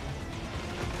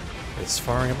 It's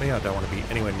firing at me. I don't want to be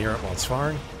anywhere near it while it's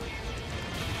firing.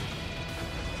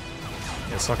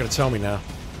 Yeah, it's not going to tell me now.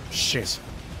 Shit.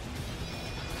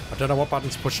 I don't know what button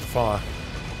to push to fire.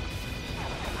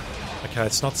 Okay,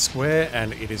 it's not square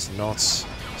and it is not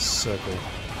circle.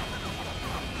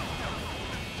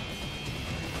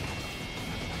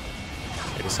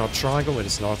 It is not triangle, it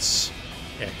is not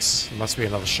X. It must be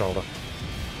another shoulder.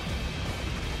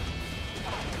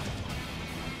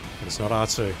 It is not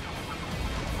R2.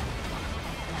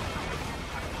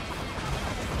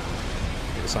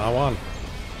 It is R1.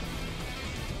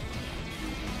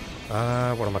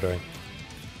 What am I doing?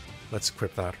 Let's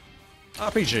equip that.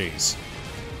 RPGs.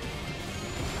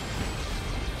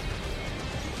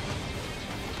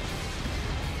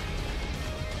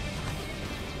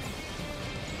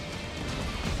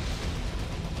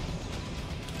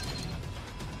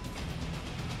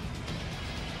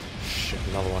 Shit,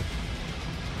 another one.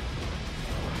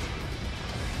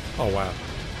 Oh wow.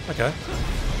 Okay.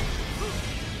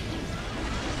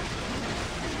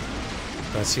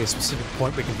 Don't see a specific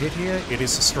point we can hit here. It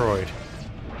is destroyed.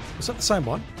 Was that the same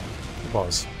one? It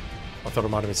was. I thought it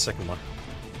might have been the second one.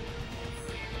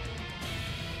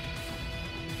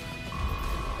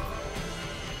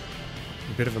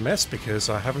 A bit of a mess because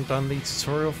I haven't done the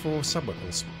tutorial for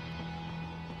sub-weapons.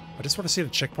 I just want to see the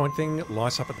checkpoint thing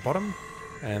light up at the bottom,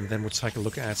 and then we'll take a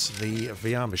look at the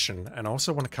VR mission. And I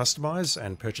also want to customize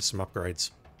and purchase some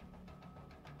upgrades.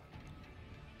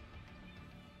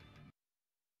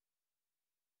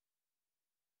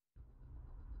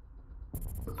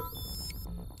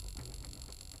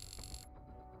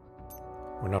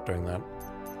 We're not doing that.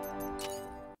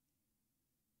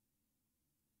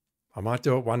 I might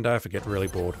do it one day if I get really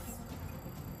bored.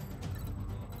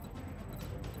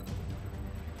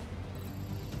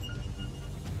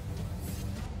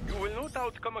 You will no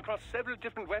doubt come across several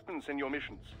different weapons in your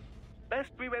missions. Best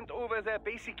we went over their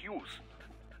basic use.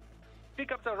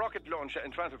 Pick up the rocket launcher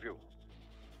in front of you.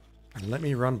 And let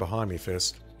me run behind me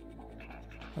first.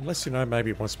 Unless, you know,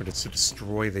 maybe it wants me to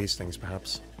destroy these things,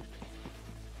 perhaps.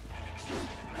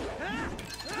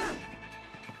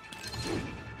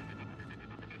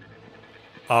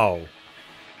 Oh.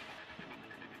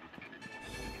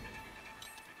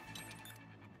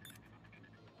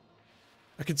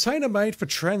 A container made for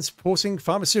transporting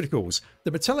pharmaceuticals.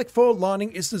 The metallic foil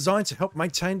lining is designed to help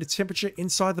maintain the temperature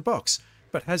inside the box,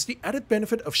 but has the added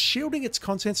benefit of shielding its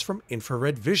contents from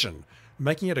infrared vision,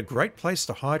 making it a great place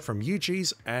to hide from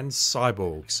UGs and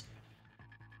cyborgs.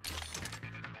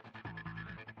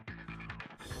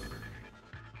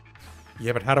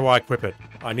 Yeah, but how do I equip it?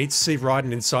 I need to see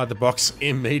Raiden inside the box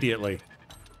immediately.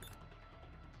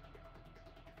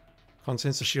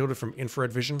 Contents are shielded from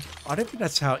infrared vision. I don't think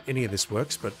that's how any of this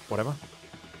works, but whatever.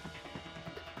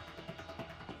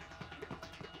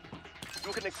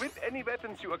 You can equip any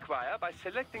weapons you acquire by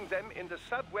selecting them in the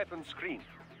sub-weapon screen.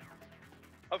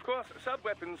 Of course,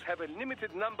 sub-weapons have a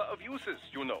limited number of uses,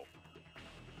 you know.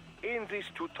 In this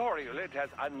tutorial, it has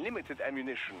unlimited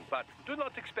ammunition, but do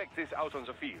not expect this out on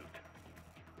the field.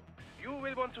 You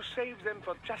will want to save them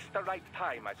for just the right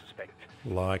time, I suspect.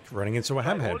 Like running into a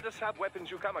hammerhead. All the sub-weapons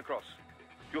you come across,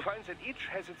 you find that each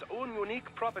has its own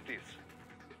unique properties.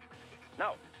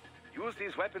 Now, use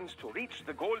these weapons to reach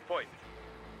the goal point.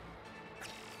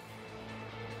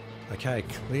 Okay,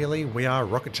 clearly we are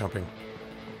rocket jumping.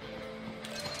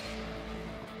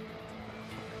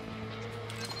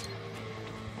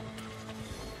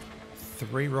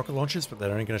 3 rocket launchers, but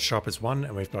they're only going to show up as 1,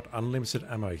 and we've got unlimited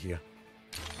ammo here.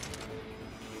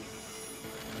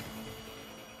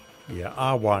 Yeah,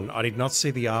 R1. I did not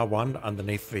see the R1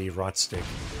 underneath the right stick.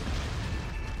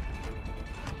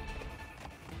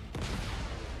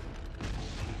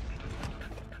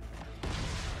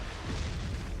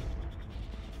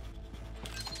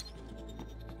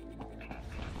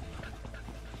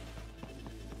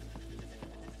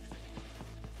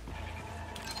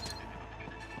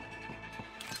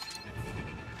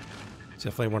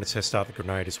 Definitely want to test out the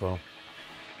grenade as well.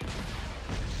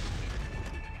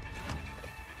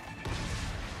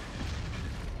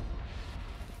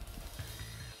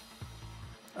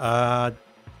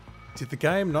 Did the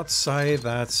game not say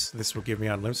that this will give me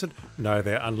unlimited? No,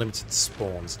 they're unlimited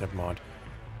spawns, never mind.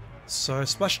 So,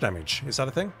 splash damage, is that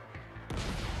a thing?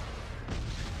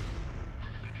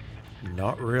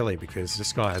 Not really, because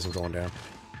this guy hasn't gone down.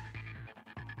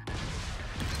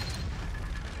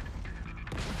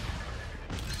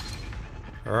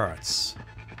 Alright.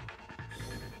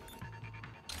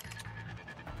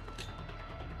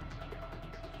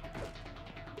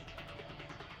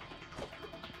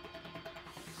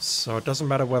 So it doesn't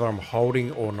matter whether I'm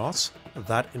holding or not.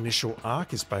 That initial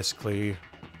arc is basically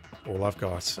all I've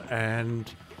got.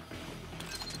 And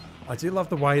I do love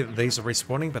the way that these are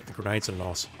respawning, but the grenades are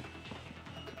not.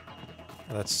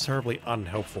 That's a terribly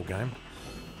unhelpful game.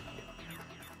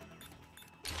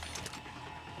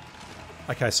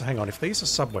 Okay, so hang on. If these are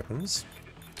sub-weapons...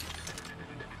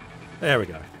 There we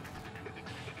go.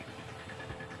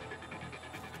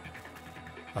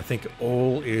 I think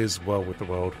all is well with the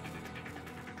world.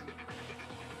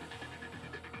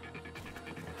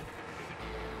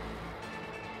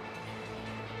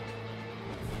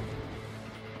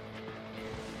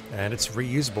 And it's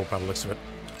reusable by the looks of it.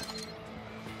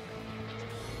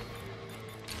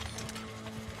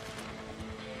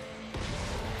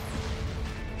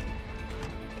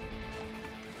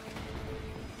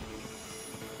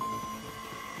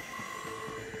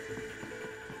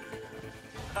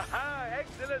 Haha,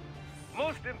 excellent!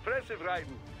 Most impressive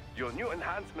riding. Your new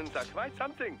enhancements are quite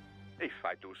something, if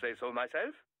I do say so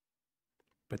myself.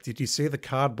 But did you see the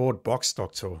cardboard box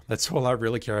doctor? That's all I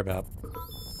really care about.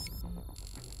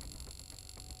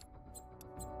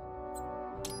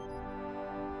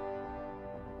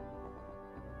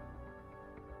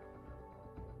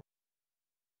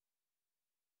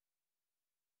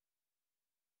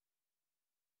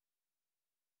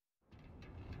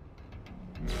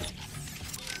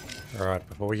 Alright,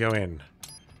 before we go in,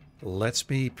 let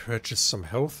me purchase some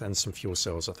health and some fuel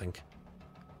cells, I think.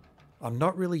 I'm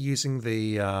not really using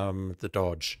the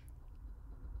dodge.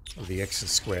 The X and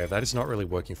square. That is not really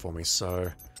working for me,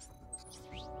 so...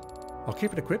 I'll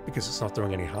keep it equipped because it's not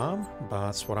doing any harm,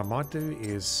 but what I might do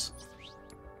is...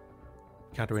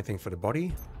 Can't do anything for the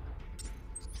body.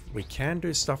 We can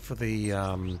do stuff for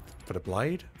the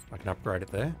blade. I can upgrade it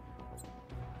there.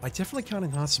 I definitely can't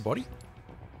enhance the body.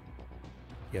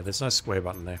 Yeah, there's no square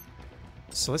button there.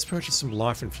 So let's purchase some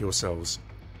life and fuel cells.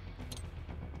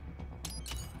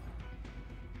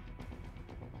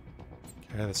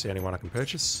 Okay, that's the only one I can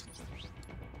purchase.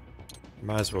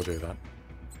 Might as well do that.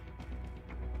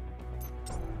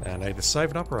 And I either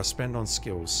save it up or I spend on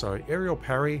skills. So aerial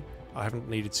parry, I haven't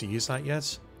needed to use that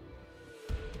yet.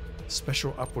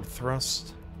 Special upward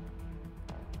thrust.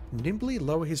 Nimbly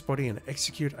lower his body and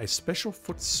execute a special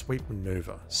foot sweep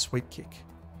maneuver. Sweep kick.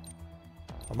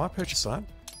 I might purchase that.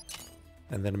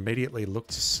 And then immediately look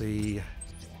to see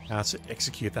how to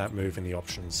execute that move in the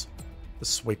options. The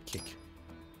sweep kick.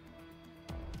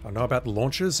 I know about the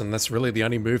launches, and that's really the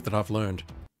only move that I've learned.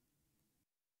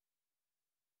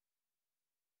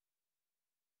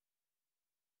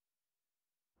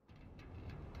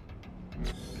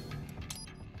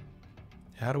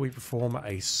 How do we perform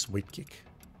a sweep kick?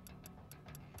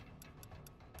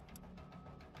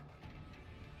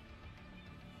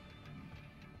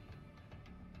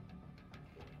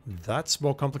 That's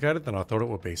more complicated than I thought it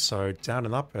would be. So down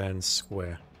and up and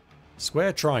square.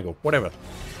 Square, triangle, whatever.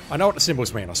 I know what the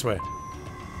symbols mean, I swear.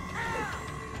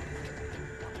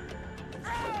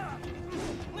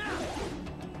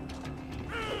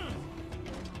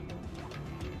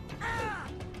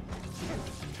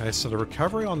 Okay, so the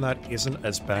recovery on that isn't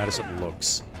as bad as it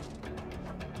looks.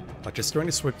 Like just doing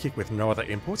a sweep kick with no other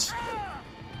inputs.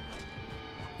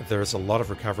 There is a lot of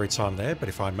recovery time there, but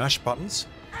if I mash buttons,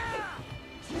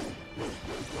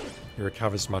 it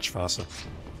recovers much faster.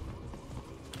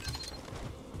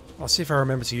 I'll see if I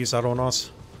remember to use that or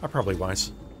not. I probably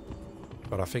won't.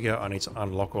 But I figure I need to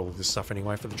unlock all of this stuff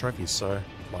anyway for the trophies, so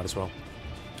might as well.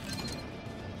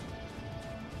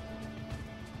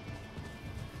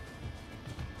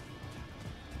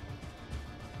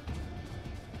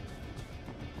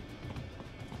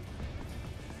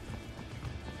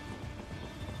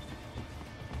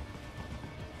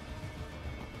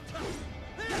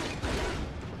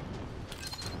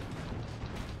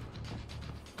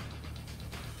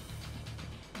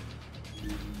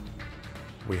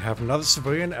 We have another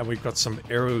civilian, and we've got some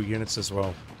aerial units as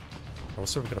well.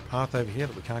 Also, we've got a path over here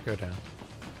that we can't go down.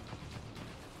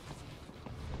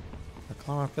 Can I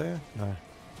climb up there? No.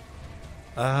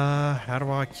 How do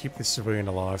I keep this civilian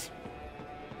alive?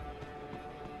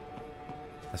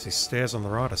 I see stairs on the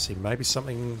right. I see maybe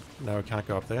something... No, we can't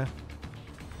go up there.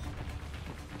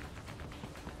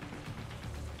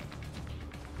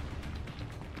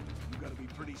 You gotta be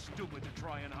pretty stupid to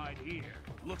try and hide here.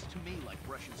 Looks to me like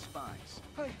Russian spies.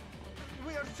 Hey,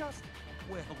 we are just...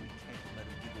 Well, we can't let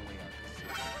him give away our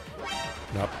position.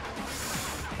 Nope.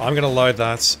 I'm going to load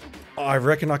that. I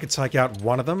reckon I could take out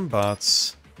one of them,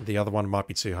 but the other one might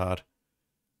be too hard.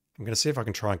 I'm going to see if I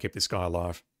can try and keep this guy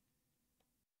alive.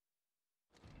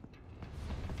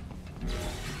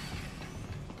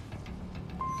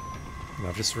 And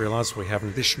I've just realised we have an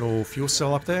additional fuel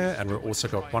cell up there, and we've also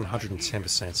got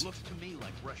 110%.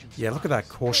 Yeah, look at that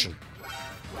caution.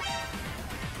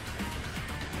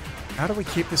 How do we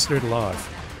keep this dude alive?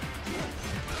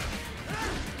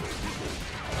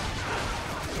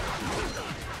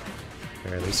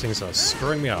 Okay, these things are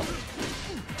screwing me up.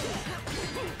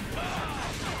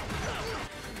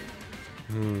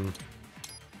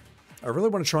 I really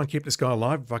want to try and keep this guy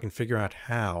alive if I can figure out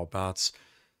how, but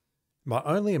my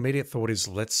only immediate thought is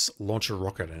let's launch a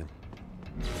rocket at him.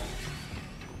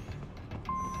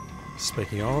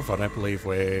 Speaking of, I don't believe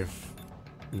we've...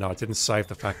 No, it didn't save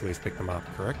the fact that we've picked them up,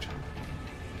 correct?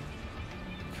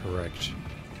 Correct.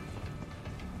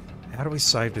 How do we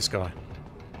save this guy?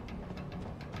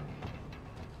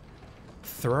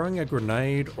 Throwing a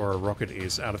grenade or a rocket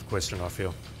is out of the question, I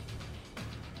feel.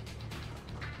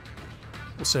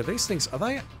 Also, these things, are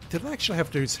they... Did they actually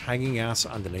have dudes hanging out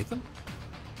underneath them?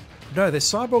 No, they're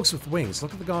cyborgs with wings.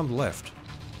 Look at the guy on the left.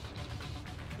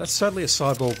 That's totally a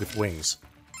cyborg with wings.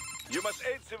 You must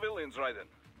aid civilians, Raiden.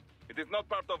 It is not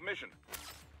part of mission.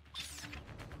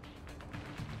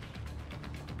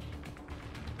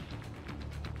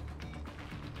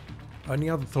 Only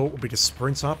other thought would be to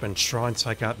sprint up and try and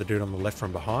take out the dude on the left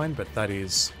from behind, but that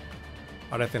is...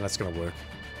 I don't think that's going to work.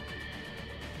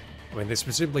 I mean, there's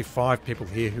presumably 5 people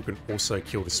here who can also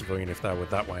kill the civilian if they were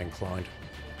that way inclined.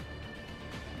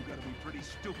 You gotta be pretty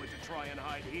stupid to try and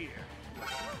hide here.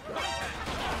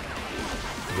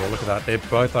 Yeah, look at that. They're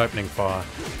both opening fire.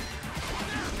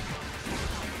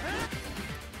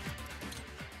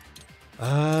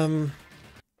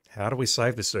 How do we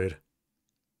save this dude?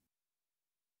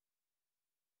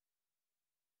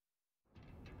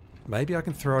 Maybe I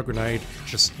can throw a grenade,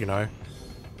 just, you know,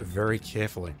 very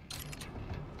carefully.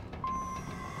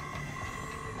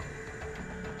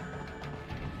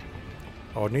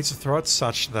 I would need to throw it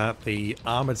such that the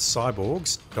armored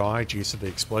cyborgs die due to the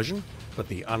explosion, but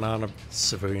the unarmed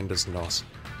civilian does not.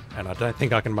 And I don't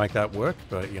think I can make that work,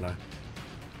 but, you know.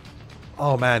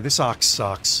 Oh man, this arc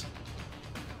sucks.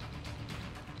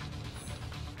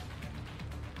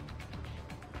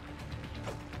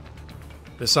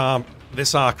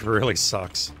 This arc really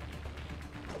sucks.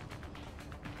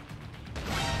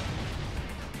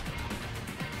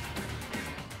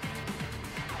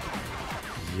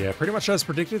 Yeah, pretty much as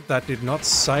predicted, that did not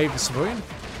save the civilian.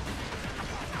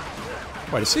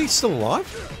 Wait, is he still alive?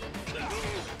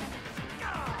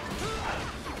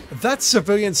 That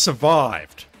civilian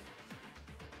survived.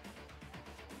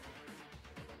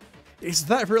 Is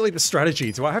that really the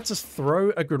strategy? Do I have to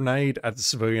throw a grenade at the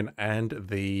civilian and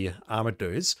the armored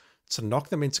dudes to knock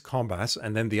them into combat,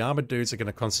 and then the armored dudes are going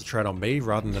to concentrate on me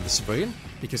rather than the civilian?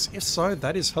 Because if so,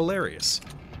 that is hilarious.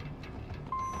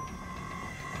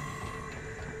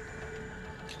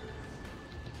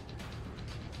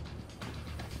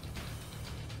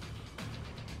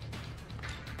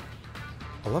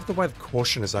 I love the way the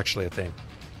caution is actually a thing.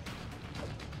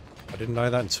 I didn't know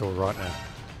that until right now.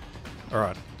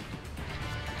 Alright.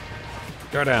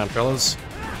 Go down, fellas.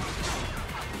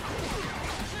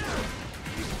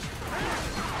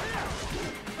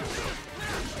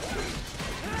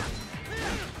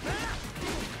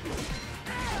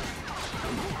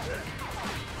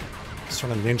 Just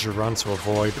trying to ninja run to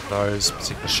avoid those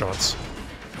particular shots.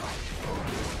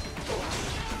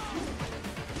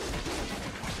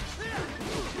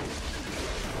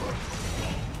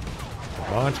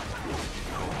 Mind.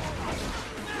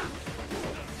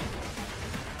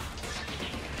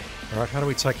 Alright, how do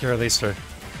we take care of these two?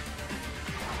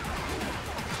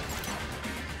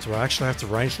 Do I actually have to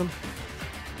range them?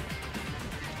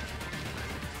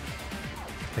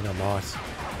 I think I might.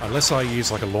 Unless I use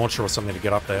like a launcher or something to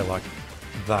get up there like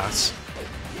that.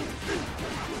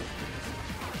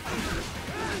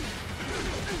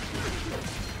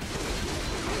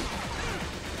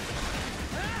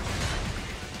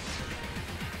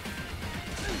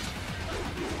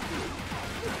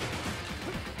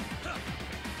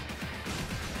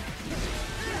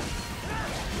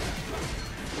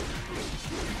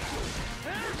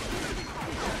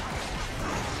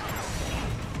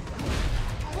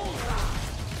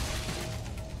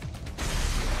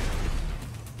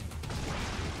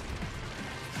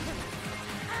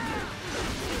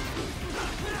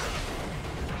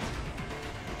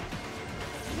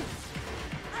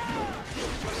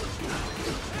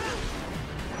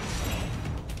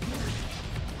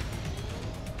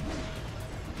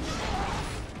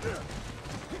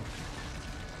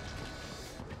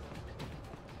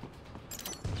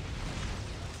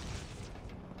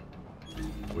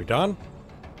 Are we done?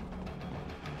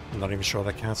 I'm not even sure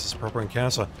that counts as a proper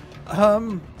encounter.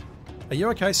 Are you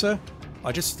okay, sir?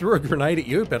 I just threw a grenade at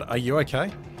you, but are you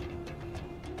okay?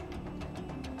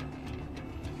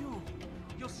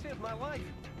 You saved my life.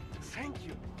 Thank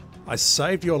you. I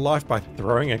saved your life by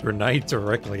throwing a grenade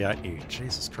directly at you.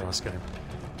 Jesus Christ, game.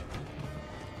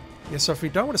 Yeah, so if we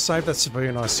don't want to save that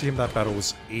civilian, I assume that battle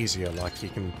was easier. Like, you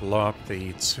can blow up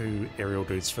the 2 aerial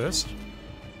dudes first,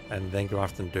 and then go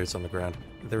after the dudes on the ground.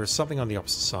 There is something on the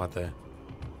opposite side there.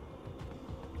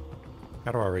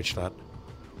 How do I reach that?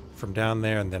 From down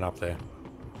there and then up there.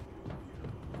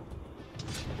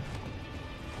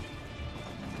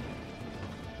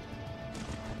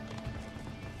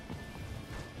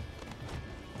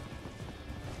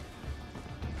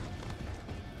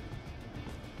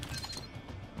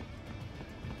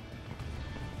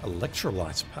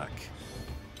 Electrolyte pack.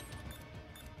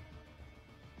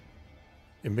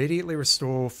 Immediately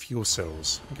restore fuel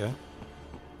cells. Okay.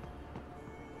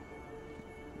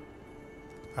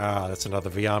 Ah, that's another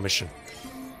VR mission.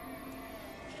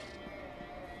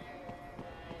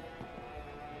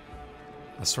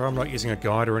 I swear I'm not using a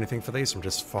guide or anything for these. I'm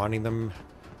just finding them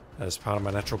as part of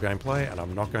my natural gameplay, and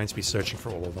I'm not going to be searching for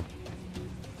all of them.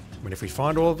 I mean, if we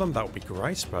find all of them, that would be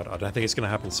great, but I don't think it's going to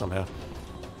happen somehow.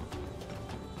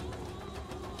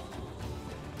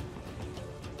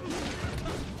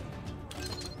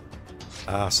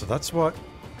 Ah, so that's what...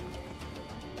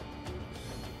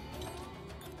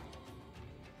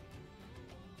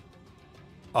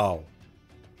 Oh.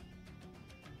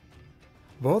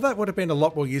 Well, that would have been a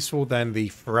lot more useful than the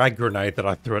frag grenade that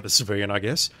I threw at the civilian, I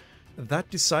guess. That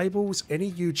disables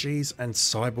any UGs and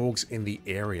cyborgs in the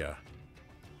area.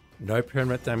 No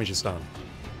permanent damage is done.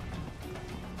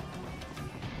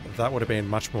 That would have been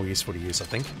much more useful to use, I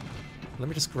think. Let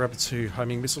me just grab the 2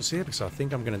 homing missiles here, because I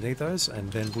think I'm going to need those, and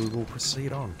then we will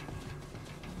proceed on.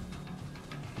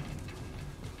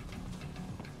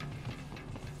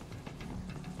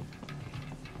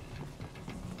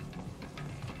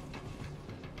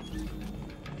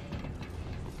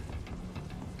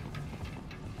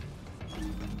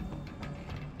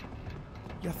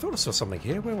 Yeah, I thought I saw something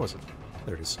here. Where was it?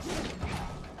 There it is.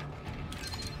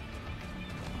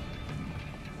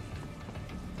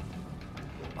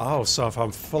 Oh, so if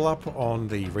I'm full up on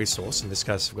the resource, in this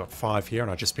case I've got 5 here and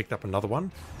I just picked up another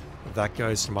one, that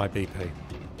goes to my BP.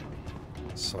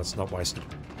 So it's not wasted.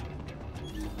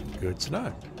 Good to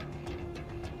know.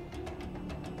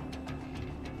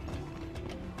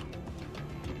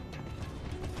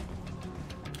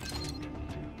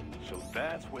 So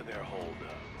that's where they're holed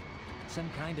up. Some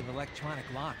kind of electronic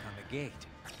lock on the gate.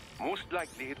 Most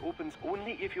likely it opens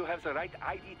only if you have the right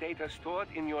ID data stored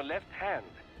in your left hand.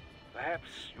 Perhaps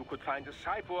you could find a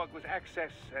cyborg with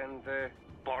access and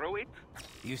borrow it?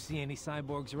 You see any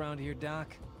cyborgs around here,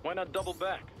 Doc? Why not double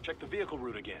back? Check the vehicle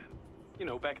route again. You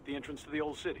know, back at the entrance to the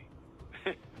old city.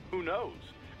 Who knows?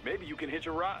 Maybe you can hitch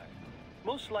a ride.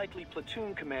 Most likely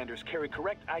platoon commanders carry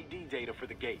correct ID data for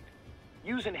the gate.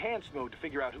 Use enhanced mode to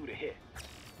figure out who to hit.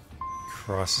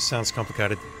 Christ, this sounds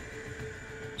complicated.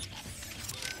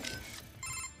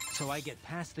 So I get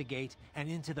past the gate and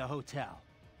into the hotel.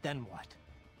 Then what?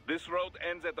 This road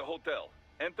ends at the hotel.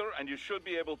 Enter and you should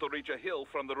be able to reach a hill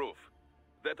from the roof.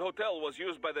 That hotel was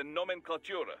used by the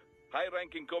nomenclatura,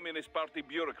 high-ranking Communist Party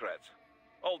bureaucrats.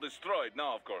 All destroyed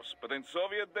now, of course, but in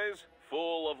Soviet days,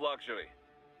 full of luxury.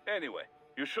 Anyway,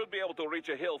 you should be able to reach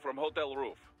a hill from hotel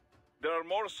roof. There are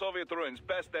more Soviet ruins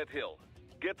past that hill.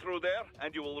 Get through there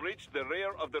and you will reach the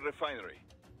rear of the refinery.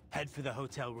 Head for the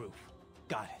hotel roof.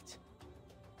 Got it.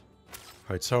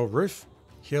 Hotel roof,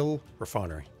 hill,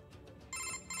 refinery.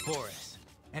 Boris,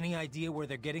 any idea where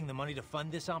they're getting the money to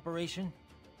fund this operation?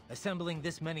 Assembling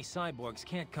this many cyborgs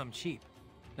can't come cheap.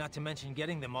 Not to mention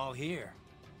getting them all here.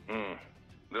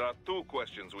 There are 2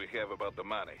 questions we have about the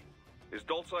money. Is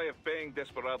Dolzaev paying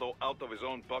Desperado out of his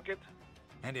own pocket?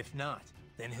 And if not,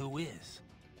 then who is?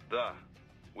 Duh.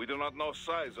 We do not know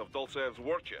size of Dolzaev's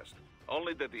war chest,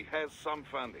 only that he has some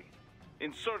funding.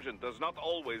 Insurgent does not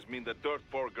always mean the dirt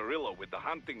poor guerrilla with the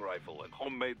hunting rifle and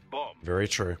homemade bomb. Very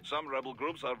true. Some rebel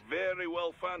groups are very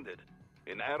well funded.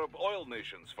 In Arab oil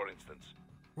nations, for instance.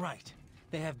 Right.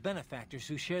 They have benefactors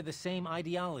who share the same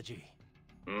ideology.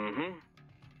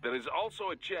 There is also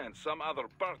a chance some other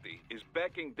party is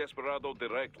backing Desperado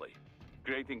directly,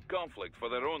 creating conflict for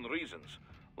their own reasons,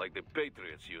 like the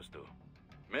Patriots used to.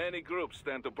 Many groups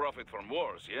stand to profit from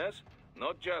wars, yes?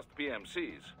 Not just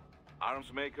PMCs.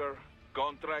 Arms maker,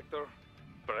 contractor.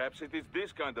 Perhaps it is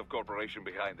this kind of corporation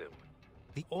behind him.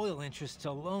 The oil interests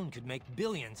alone could make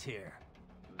billions here.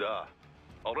 Duh.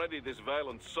 Already this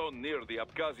violence so near the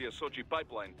Abkhazia-Sochi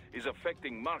pipeline is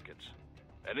affecting markets.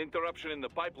 An interruption in the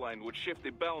pipeline would shift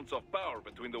the balance of power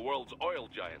between the world's oil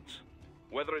giants.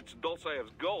 Whether it's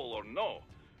Dulceev's goal or no,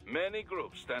 many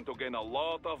groups stand to gain a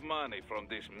lot of money from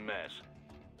this mess.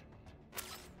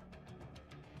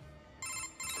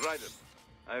 Raiden,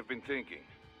 I've been thinking.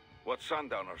 What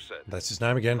Sundowner said. That's his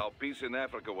name again. How peace in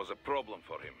Africa was a problem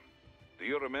for him. Do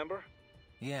you remember?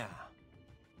 Yeah.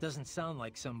 Doesn't sound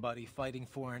like somebody fighting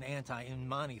for an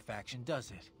anti-Inmani faction, does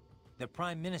it? The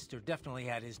Prime Minister definitely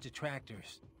had his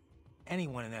detractors.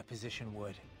 Anyone in that position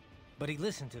would. But he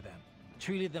listened to them,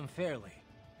 treated them fairly.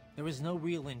 There was no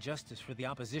real injustice for the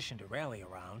opposition to rally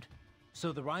around.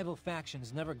 So the rival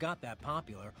factions never got that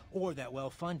popular or that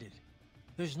well-funded.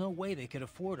 There's no way they could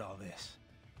afford all this.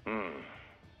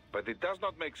 But it does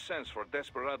not make sense for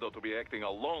Desperado to be acting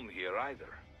alone here either.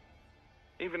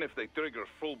 Even if they trigger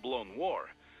full-blown war,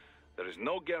 there is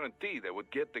no guarantee they would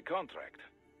get the contract.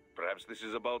 Perhaps this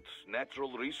is about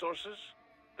natural resources?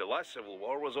 The last civil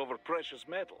war was over precious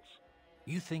metals.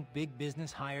 You think big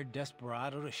business hired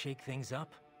Desperado to shake things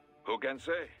up? Who can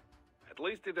say? At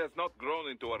least it has not grown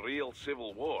into a real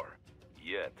civil war.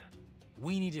 Yet.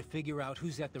 We need to figure out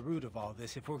who's at the root of all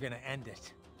this if we're gonna end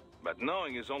it. But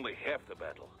knowing is only half the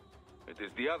battle. It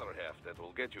is the other half that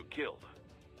will get you killed.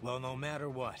 Well, no matter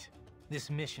what, this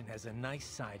mission has a nice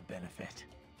side benefit.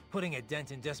 Putting a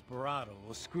dent in Desperado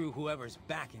will screw whoever's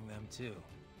backing them, too.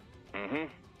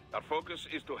 Our focus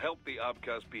is to help the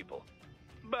Abkhaz people.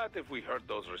 But if we hurt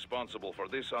those responsible for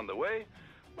this on the way,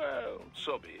 well,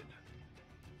 so be it.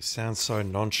 Sounds so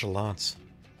nonchalant.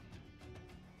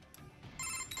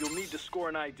 You'll need to score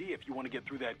an ID if you want to get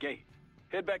through that gate.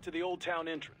 Head back to the old town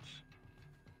entrance.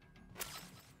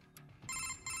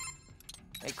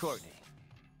 Hey, Courtney.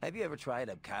 Have you ever tried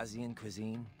Abkhazian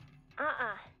cuisine?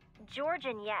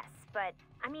 Georgian, yes, but,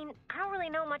 I mean, I don't really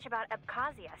know much about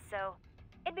Abkhazia, so...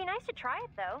 It'd be nice to try it,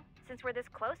 though, since we're this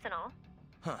close and all.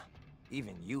 Huh.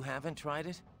 Even you haven't tried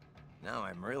it? Now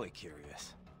I'm really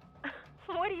curious.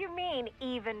 What do you mean,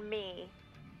 even me?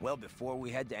 Well, before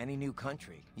we head to any new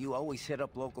country, you always hit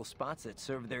up local spots that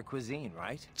serve their cuisine,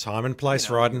 right? Time and place,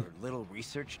 You know, Raiden. your little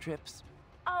research trips?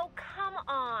 Oh, come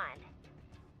on.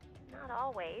 Not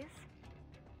always.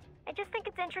 I just think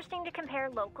it's interesting to compare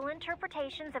local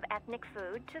interpretations of ethnic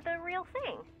food to the real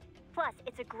thing. Plus,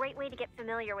 it's a great way to get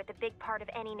familiar with a big part of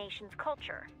any nation's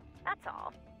culture. That's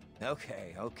all.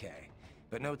 Okay.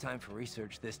 But no time for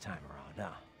research this time around,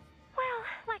 huh? Well,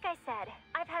 like I said,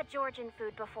 I've had Georgian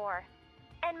food before.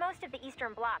 And most of the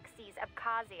Eastern Bloc sees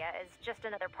Abkhazia as just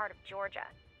another part of Georgia.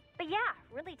 But yeah,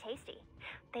 really tasty.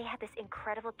 They had this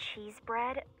incredible cheese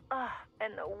bread. Ugh,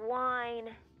 and the wine.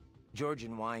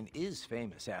 Georgian wine is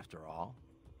famous after all,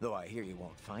 though I hear you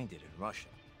won't find it in Russia.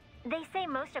 They say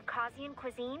most Abkhazian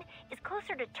cuisine is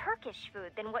closer to Turkish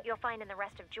food than what you'll find in the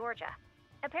rest of Georgia.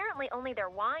 Apparently only their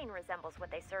wine resembles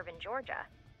what they serve in Georgia.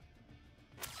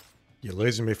 You're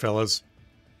losing me, fellas.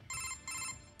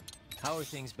 How are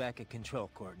things back at Control,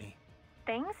 Courtney?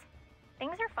 Things?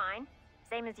 Things are fine.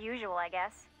 Same as usual, I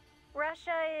guess.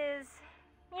 Russia is...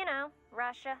 you know,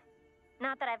 Russia.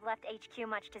 Not that I've left HQ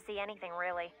much to see anything,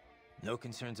 really. No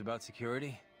concerns about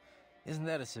security? Isn't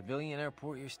that a civilian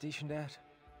airport you're stationed at?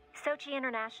 Sochi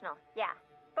International, yeah.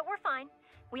 But we're fine.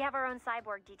 We have our own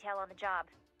cyborg detail on the job.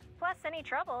 Plus, any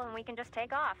trouble and we can just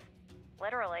take off.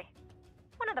 Literally.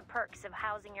 One of the perks of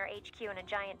housing your HQ in a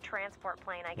giant transport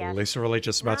plane, I guess. Lisa really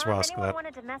just about to Now, if ask anyone that.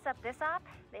 wanted to mess up this op,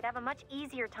 they'd have a much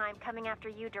easier time coming after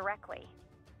you directly.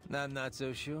 I'm not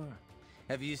so sure.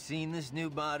 Have you seen this new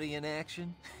body in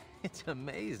action? It's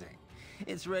amazing.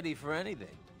 It's ready for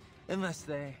anything. Unless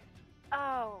they...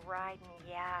 Oh, Raiden,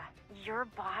 yeah. Your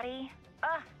body?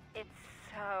 Ugh, it's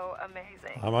so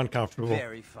amazing. I'm uncomfortable.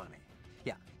 Very funny.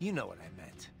 Yeah, you know what I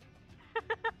meant.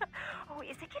 Oh,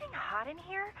 is it getting hot in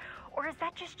here? Or is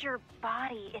that just your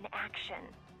body in action?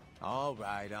 All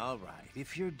right.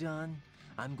 If you're done,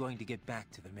 I'm going to get back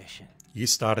to the mission. You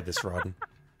started this, Raiden.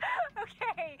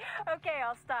 Okay,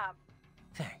 I'll stop.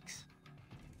 Thanks.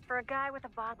 For a guy with a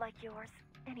bod like yours,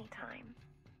 anytime.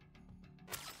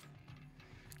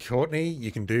 Courtney,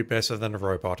 you can do better than a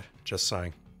robot. Just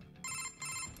saying.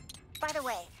 By the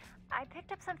way, I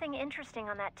picked up something interesting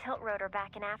on that tilt rotor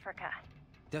back in Africa.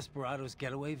 Desperado's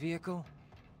getaway vehicle?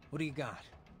 What do you got?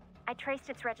 I traced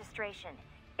its registration.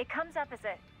 It comes up as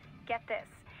a, get this,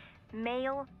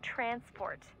 mail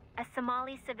transport. A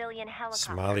Somali civilian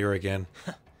helicopter. Somalia again.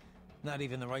 Not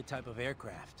even the right type of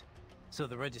aircraft. So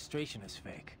the registration is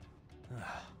fake.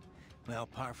 Well,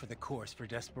 par for the course for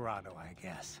Desperado, I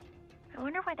guess. I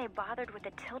wonder why they bothered with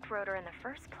the tilt rotor in the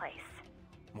first place.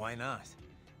 Why not?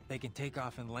 They can take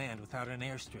off and land without an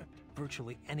airstrip,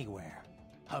 virtually anywhere.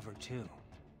 Hover, too.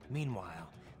 Meanwhile,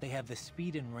 They have the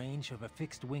speed and range of a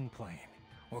fixed-wing plane,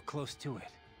 or close to it.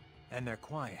 And they're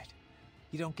quiet.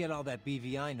 You don't get all that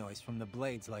BVI noise from the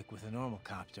blades like with a normal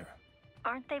copter.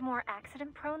 Aren't they more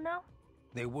accident-prone, though?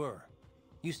 They were.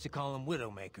 Used to call them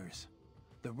Widowmakers.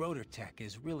 The rotor tech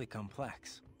is really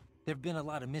complex. There've been a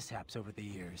lot of mishaps over the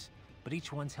years, but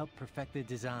each one's helped perfect the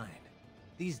design.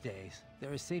 These days,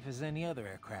 they're as safe as any other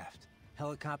aircraft,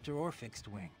 helicopter or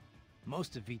fixed-wing.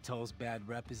 Most of VTOL's bad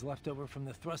rep is left over from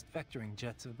the thrust vectoring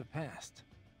jets of the past.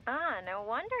 Ah, no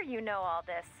wonder you know all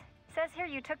this. Says here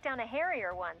you took down a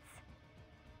Harrier once.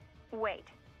 Wait,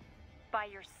 by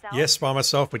yourself? Yes, by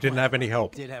myself. We didn't have any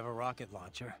help. Did have a rocket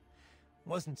launcher.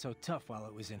 Wasn't so tough while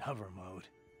it was in hover mode.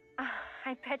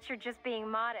 I bet you're just being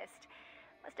modest.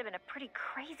 Must have been a pretty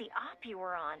crazy op you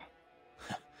were on.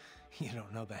 You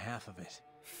don't know the half of it.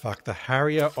 Fuck, the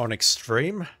Harrier on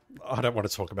Extreme? I don't want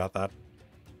to talk about that.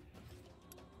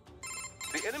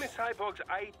 The enemy cyborg's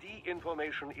ID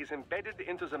information is embedded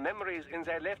into the memories in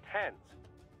their left hands.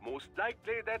 Most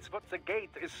likely that's what the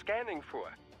gate is scanning for.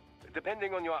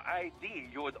 Depending on your ID,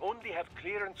 you would only have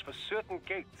clearance for certain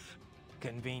gates.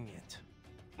 Convenient.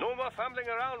 No more fumbling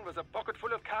around with a pocket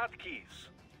full of card keys.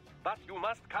 But you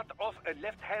must cut off a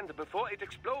left hand before it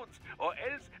explodes, or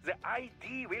else the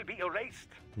ID will be erased.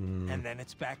 And then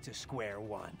it's back to square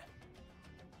one.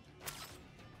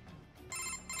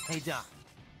 Hey, Doc.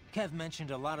 Kev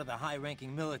mentioned a lot of the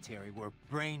high-ranking military were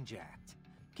brain-jacked.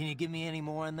 Can you give me any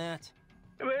more on that?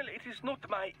 Well, it is not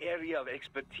my area of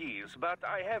expertise, but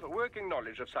I have working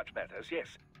knowledge of such matters, yes.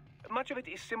 Much of it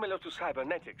is similar to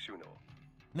cybernetics, you know.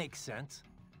 Makes sense.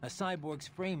 A cyborg's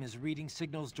frame is reading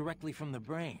signals directly from the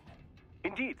brain.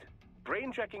 Indeed.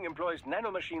 Brainjacking employs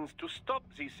nanomachines to stop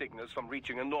these signals from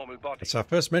reaching a normal body. It's our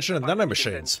first mention of But they can then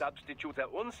nanomachines. substitute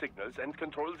their own signals and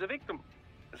control the victim.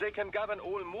 They can govern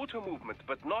all motor movement,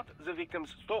 but not the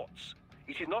victim's thoughts.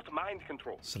 It is not mind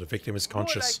control. So the victim is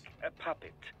conscious. More like a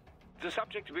puppet. The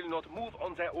subject will not move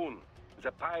on their own.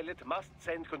 The pilot must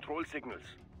send control signals.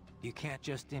 You can't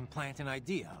just implant an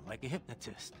idea like a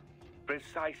hypnotist.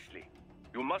 Precisely.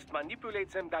 You must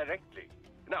manipulate them directly.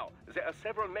 Now, there are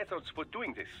several methods for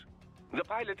doing this. The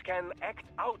pilot can act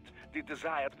out the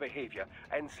desired behavior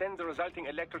and send the resulting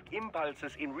electric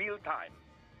impulses in real time.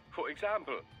 For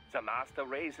example, the master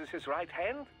raises his right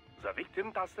hand, the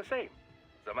victim does the same.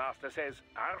 The master says,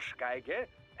 Arschgeige,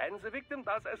 and the victim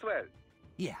does as well.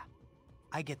 Yeah,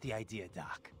 I get the idea,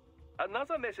 Doc.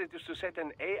 Another method is to set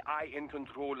an AI in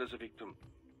control as a victim.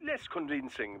 Less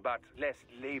convincing, but less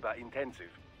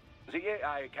labor-intensive. The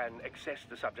AI can access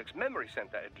the subject's memory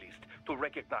center, at least, to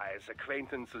recognize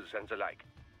acquaintances and the like.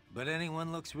 But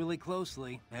anyone looks really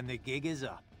closely, and the gig is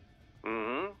up.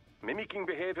 Mm-hmm. Mimicking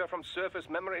behavior from surface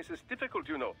memories is difficult,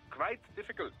 you know. Quite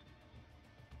difficult.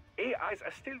 AIs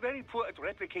are still very poor at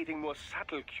replicating more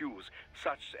subtle cues,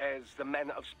 such as the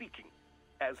manner of speaking.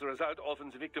 As a result,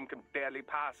 often the victim can barely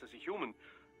pass as a human,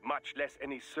 much less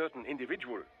any certain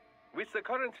individual. With the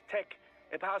current tech,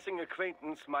 a passing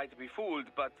acquaintance might be fooled,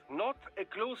 but not a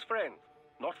close friend.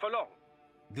 Not for long.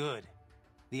 Good.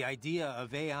 The idea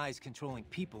of AIs controlling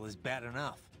people is bad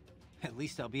enough. At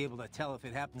least I'll be able to tell if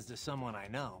it happens to someone I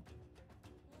know.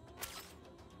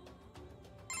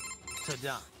 So,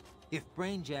 Doc, if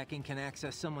brainjacking can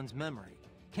access someone's memory,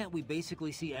 can't we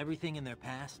basically see everything in their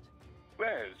past?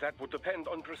 Well, that would depend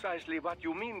on precisely what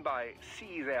you mean by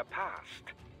see their past.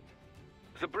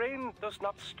 The brain does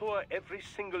not store every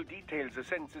single detail the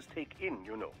senses take in,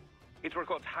 you know. It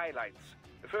records highlights,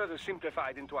 further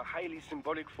simplified into a highly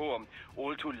symbolic form,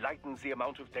 all to lighten the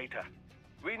amount of data.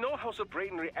 We know how the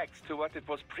brain reacts to what it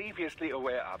was previously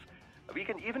aware of. We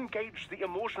can even gauge the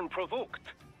emotion provoked.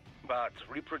 But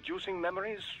reproducing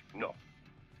memories? No.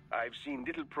 I've seen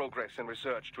little progress in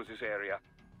research to this area.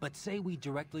 But say we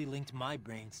directly linked my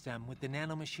brainstem with the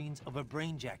nanomachines of a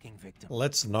brainjacking victim.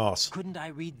 Let's not. Couldn't I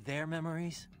read their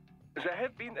memories? There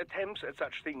have been attempts at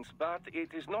such things, but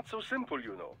it is not so simple,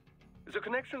 you know. The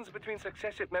connections between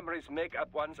successive memories make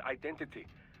up one's identity.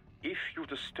 If you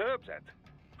disturb that,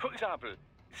 for example,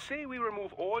 say we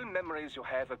remove all memories you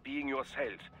have of being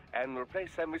yourself and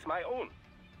replace them with my own.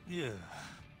 Yeah.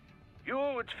 You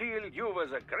would feel you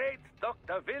was a great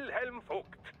Dr. Wilhelm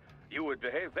Vogt. You would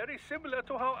behave very similar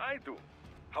to how I do.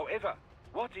 However,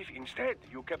 what if instead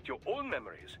you kept your own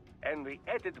memories and we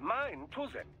added mine to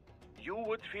them? You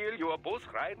would feel you are both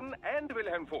Raiden and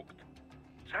Wilhelm Vogt.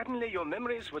 Suddenly your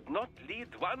memories would not lead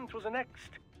one to the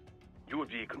next. You would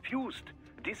be confused,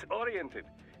 disoriented,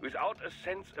 without a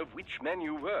sense of which man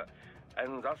you were,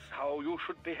 and thus how you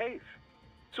should behave.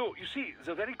 So, you see,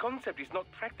 the very concept is not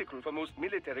practical for most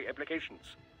military applications.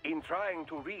 In trying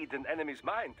to read an enemy's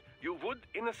mind, you would,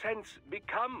 in a sense,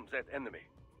 become that enemy.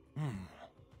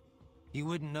 You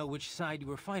wouldn't know which side you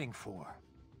were fighting for.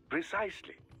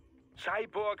 Precisely.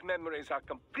 Cyborg memories are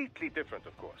completely different,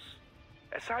 of course.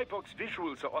 A cyborg's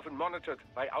visuals are often monitored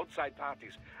by outside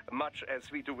parties, much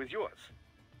as we do with yours.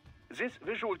 This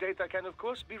visual data can, of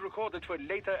course, be recorded for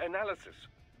later analysis.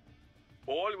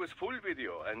 All with full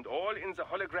video and all in the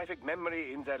holographic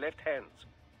memory in their left hands.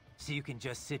 So you can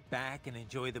just sit back and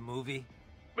enjoy the movie?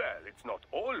 Well, it's not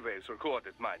always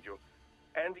recorded, mind you.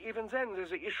 And even then,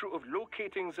 there's the issue of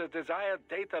locating the desired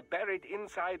data buried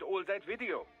inside all that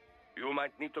video. You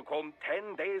might need to comb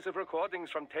 10 days of recordings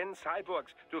from 10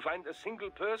 cyborgs to find a single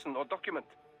person or document.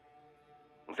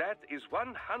 That is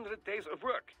 100 days of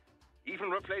work.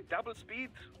 Even replay double speed,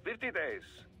 50 days.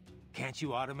 Can't you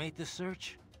automate the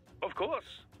search? Of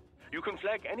course. You can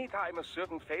flag any time a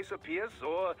certain face appears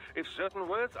or if certain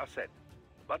words are said.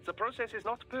 But the process is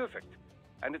not perfect,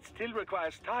 and it still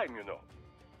requires time, you know.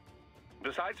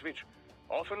 Besides which,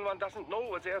 often one doesn't know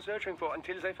what they are searching for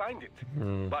until they find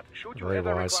it. But should you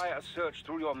ever require a search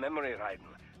through your memory,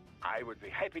 Raiden, I would be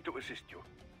happy to assist you.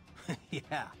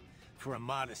 Yeah, for a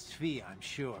modest fee, I'm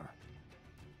sure.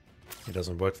 It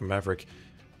doesn't work for Maverick.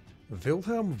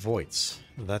 Wilhelm Voits,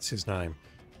 that's his name.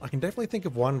 I can definitely think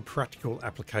of one practical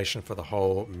application for the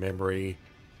whole memory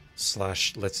 /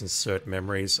 let's insert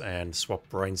memories and swap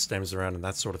brain stems around and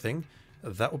that sort of thing.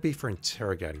 That would be for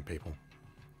interrogating people.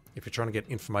 If you're trying to get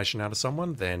information out of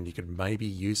someone, then you could maybe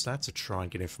use that to try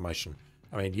and get information.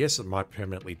 I mean, yes, it might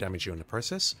permanently damage you in the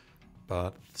process,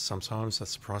 but sometimes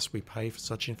that's the price we pay for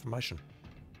such information.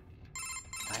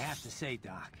 I have to say,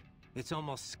 Doc, it's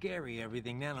almost scary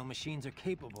everything nanomachines are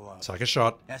capable of. Take a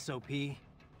shot. SOP,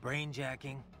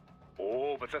 brainjacking.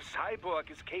 Oh, but the cyborg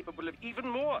is capable of even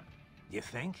more. You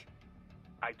think?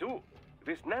 I do.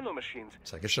 With nanomachines.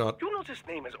 Take a shot. You know this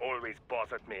name has always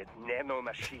bothered me,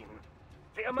 nanomachine.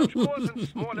 They are much more than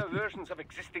smaller versions of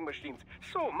existing machines.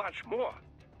 So much more.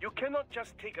 You cannot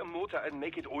just take a motor and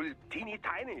make it all teeny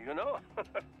tiny, you know?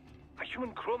 A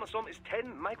human chromosome is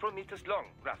 10 micrometers long,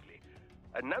 roughly.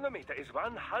 A nanometer is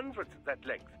 1/100th that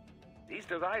length. These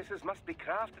devices must be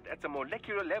crafted at the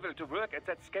molecular level to work at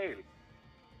that scale.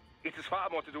 It is far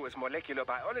more to do with molecular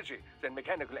biology than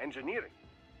mechanical engineering.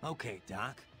 Okay,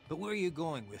 Doc, but where are you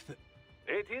going with it?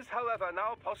 It is, however,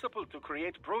 now possible to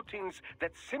create proteins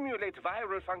that simulate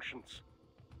viral functions,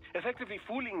 effectively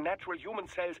fooling natural human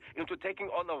cells into taking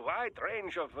on a wide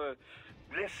range of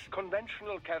less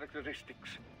conventional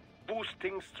characteristics,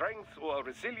 boosting strength or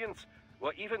resilience,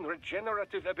 or even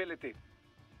regenerative ability.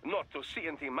 Not to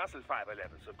CNT muscle fiber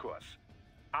levels, of course.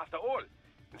 After all,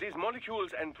 these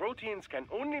molecules and proteins can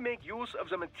only make use of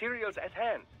the materials at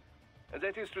hand.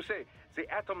 That is to say, the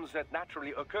atoms that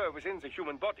naturally occur within the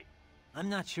human body. I'm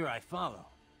not sure I follow.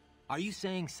 Are you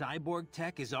saying cyborg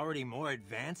tech is already more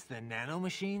advanced than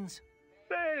nanomachines?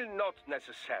 Well, not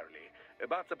necessarily.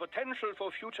 But the potential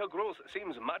for future growth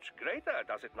seems much greater,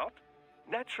 does it not?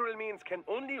 Natural means can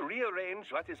only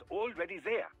rearrange what is already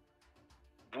there.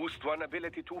 Boost one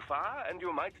ability too far, and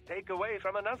you might take away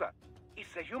from another.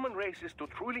 If the human race is to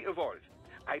truly evolve,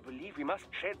 I believe we must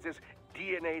shed this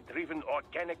DNA-driven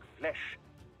organic flesh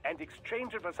and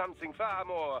exchange it for something far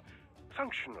more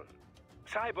functional.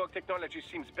 Cyborg technology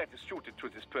seems better suited to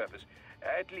this purpose,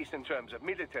 at least in terms of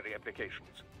military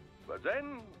applications. But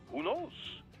then, who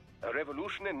knows? A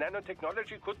revolution in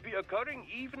nanotechnology could be occurring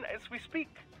even as we speak.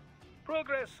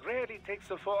 Progress rarely takes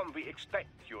the form we expect,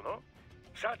 you know?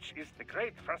 Such is the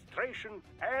great frustration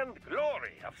and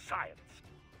glory of science.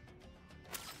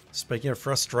 Speaking of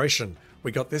frustration,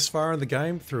 we got this far in the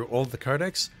game through all the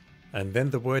codecs, and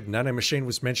then the word nanomachine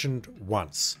was mentioned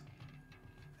once.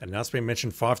 And now it's been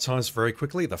mentioned 5 times very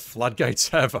quickly. The floodgates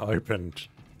have opened.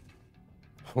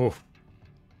 Oh.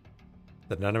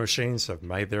 The nanomachines have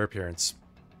made their appearance.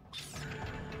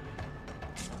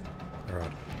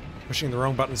 Alright. Pushing the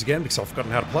wrong buttons again because I've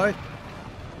forgotten how to play.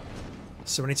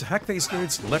 So we need to hack these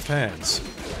dudes' left hands.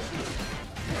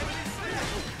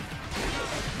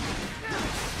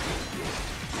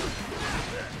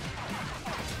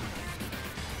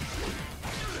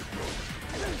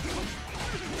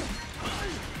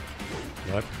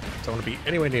 Nope, don't want to be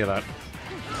anywhere near that.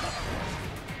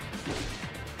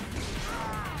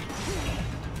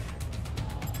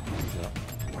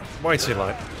 No. Way too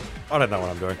late. I don't know what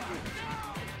I'm doing.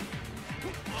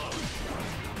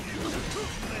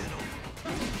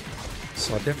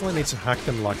 So I definitely need to hack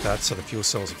them like that so the fuel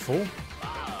cells are full.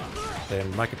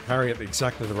 Then make a parry at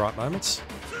exactly the right moments.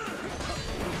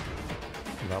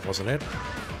 And that wasn't it.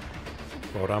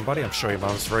 Well done, buddy. I'm sure your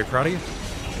mum's very proud of you.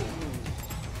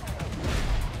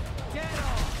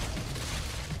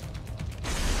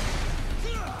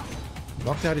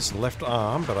 Knocked out his left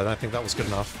arm, but I don't think that was good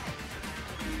enough.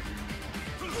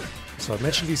 So I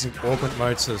mentioned using augment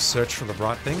mode to search for the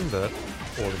right thing,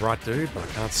 or the right dude, but I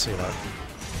can't see that.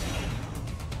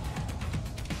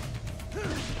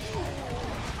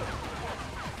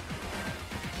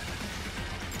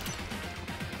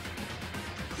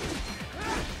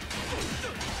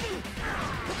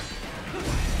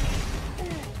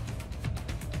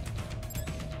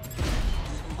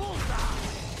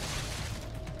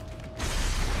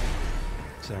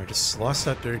 So we just slice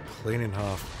that dude clean in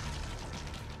half.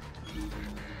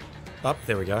 Up,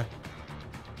 there we go.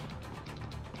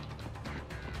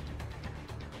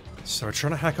 So we're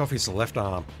trying to hack off his left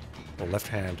arm, or left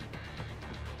hand.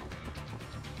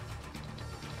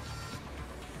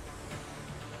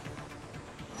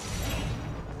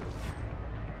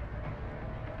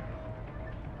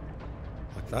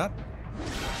 Like that.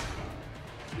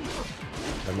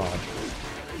 Never mind.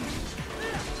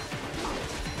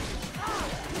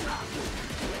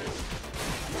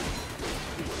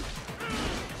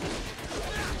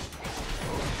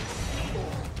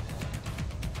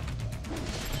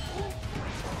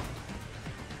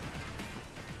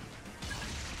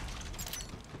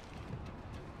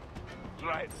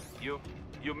 Right,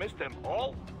 you missed them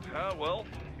all? Well,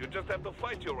 you just have to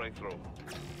fight your way through.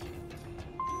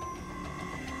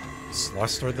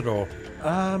 Slice through the door.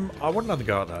 I want another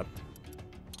go at that.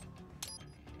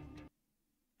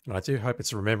 And I do hope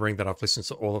it's remembering that I've listened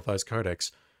to all of those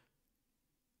codecs.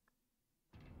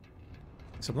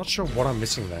 So I'm not sure what I'm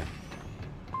missing there.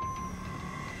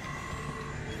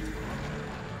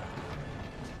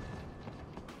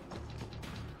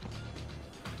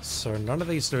 So none of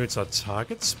these dudes are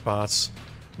targets, but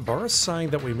Boris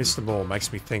saying that we missed them all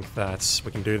makes me think that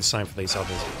we can do the same for these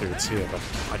other dudes here, but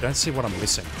I don't see what I'm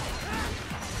missing.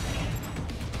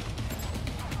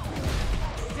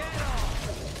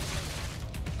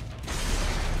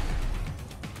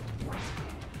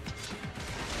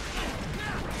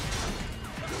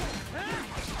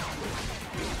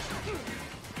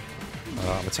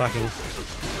 I'm attacking.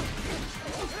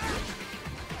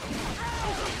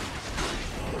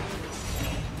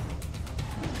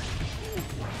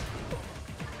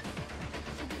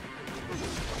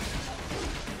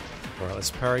 Alright,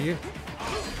 let's parry you.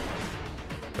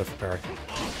 Perfect parry.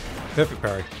 Perfect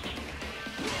parry.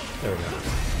 There we go.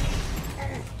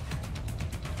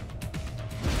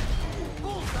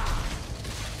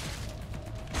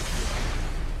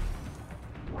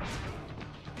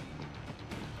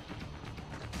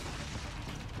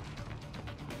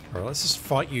 Alright, let's just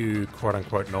fight you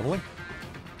quote-unquote normally.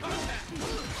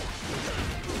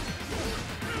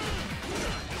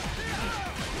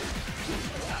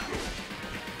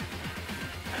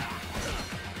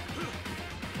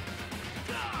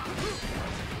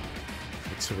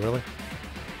 Too early.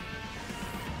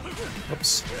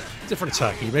 Oops. Different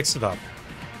attack. You mixed it up.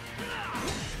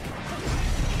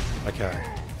 Okay.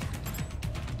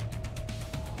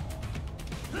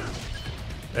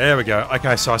 There we go.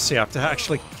 Okay, so I see I have to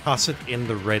actually cut it in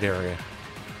the red area.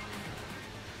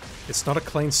 It's not a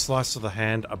clean slice of the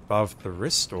hand above the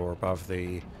wrist or above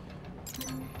the...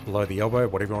 below the elbow,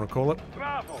 whatever you want to call it.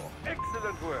 Bravo!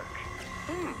 Excellent work.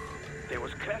 There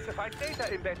was classified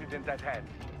data embedded in that hand.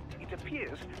 It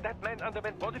appears that man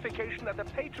underwent modification at the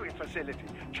Patriot facility,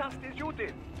 just as you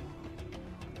did.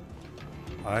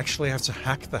 I actually have to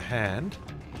hack the hand,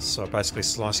 so basically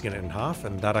slicing it in half,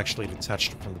 and that actually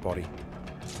detached it from the body.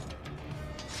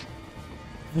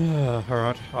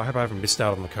 Alright, I hope I haven't missed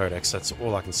out on the codecs, that's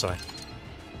all I can say.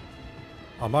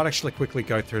 I might actually quickly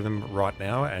go through them right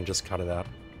now and just cut it out.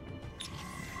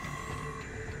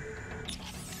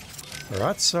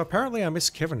 Alright, so apparently I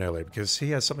missed Kevin earlier because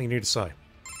he has something new to say.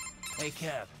 Hey,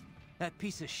 Kev. That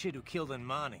piece of shit who killed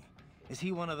Enmani. Is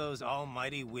he one of those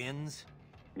almighty winds?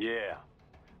 Yeah.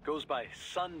 Goes by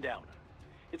Sundowner.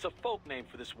 It's a folk name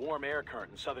for this warm air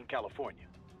current in Southern California.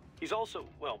 He's also,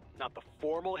 well, not the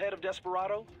formal head of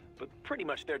Desperado, but pretty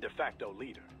much their de facto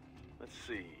leader. Let's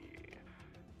see.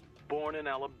 Born in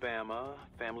Alabama,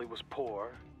 family was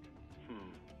poor.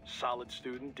 Solid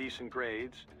student, decent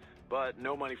grades, but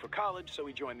no money for college, so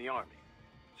he joined the army.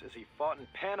 Says he fought in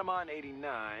Panama in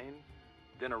 '89,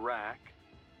 then Iraq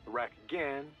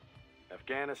again,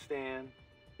 Afghanistan.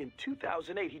 In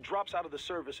 2008, he drops out of the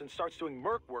service and starts doing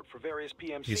merc work for various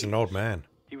PMCs. He's an old man.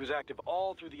 He was active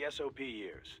all through the SOP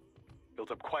years.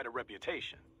 Built up quite a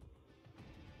reputation.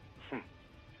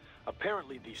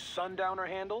 Apparently, the Sundowner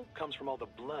handle comes from all the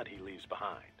blood he leaves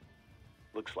behind.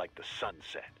 Looks like the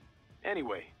sunset.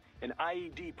 Anyway, an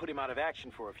IED put him out of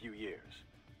action for a few years.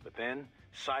 But then,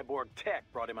 cyborg tech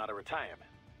brought him out of retirement.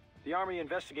 The Army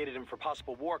investigated him for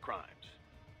possible war crimes.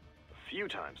 A few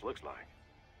times, looks like.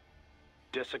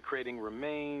 Desecrating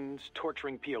remains,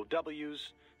 torturing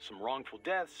POWs, some wrongful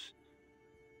deaths.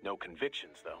 No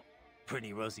convictions, though.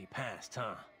 Pretty rosy past,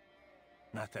 huh?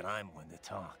 Not that I'm one to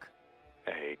talk.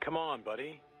 Hey, come on,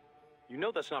 buddy. You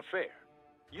know that's not fair.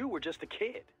 You were just a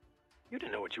kid. You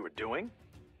didn't know what you were doing.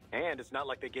 And it's not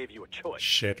like they gave you a choice.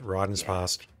 Shit, Raiden's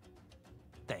past.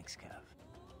 Thanks,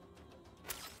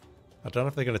 Kev. I don't know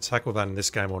if they're going to tackle that in this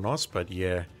game or not, but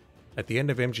yeah. At the end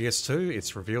of MGS2,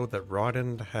 it's revealed that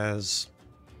Raiden has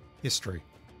history.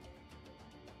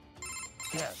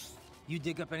 Kev, you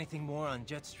dig up anything more on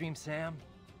Jetstream, Sam?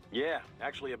 Yeah,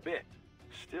 actually a bit.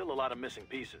 Still a lot of missing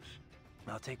pieces.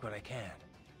 I'll take what I can.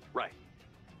 Right.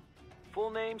 Full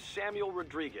name, Samuel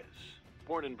Rodriguez.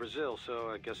 Born in Brazil, so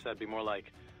I guess that'd be more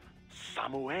like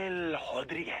Samuel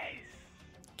Rodriguez.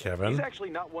 Kevin? He's actually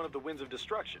not one of the Winds of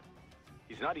Destruction.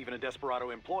 He's not even a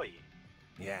Desperado employee.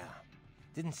 Yeah.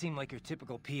 Didn't seem like your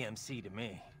typical PMC to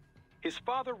me. His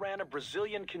father ran a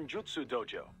Brazilian Kenjutsu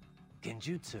dojo.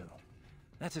 Genjutsu.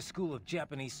 That's a school of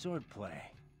Japanese swordplay.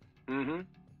 Mm-hmm.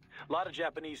 A lot of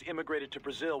Japanese immigrated to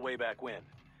Brazil way back when.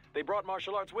 They brought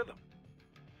martial arts with them.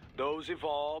 Those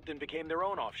evolved and became their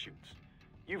own offshoots.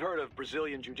 You've heard of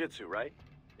Brazilian Jiu-Jitsu, right?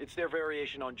 It's their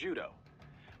variation on Judo.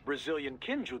 Brazilian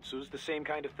Kenjutsu's the same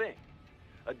kind of thing.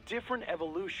 A different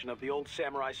evolution of the old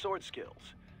samurai sword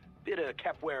skills. Bit of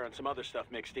capoeira and some other stuff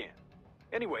mixed in.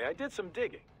 Anyway, I did some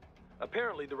digging.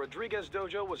 Apparently, the Rodriguez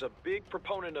dojo was a big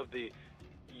proponent of the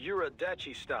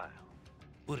Uridachi style.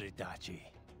 Uridachi.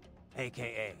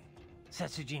 AKA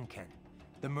Setsujinken,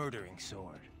 the murdering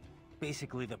sword.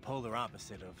 Basically the polar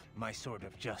opposite of my sword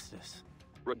of justice.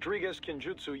 Rodriguez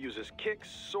Kenjutsu uses kicks,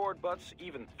 sword butts,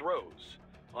 even throws.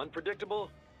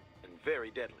 Unpredictable and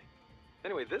very deadly.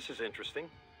 Anyway, this is interesting.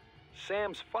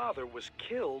 Sam's father was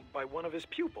killed by one of his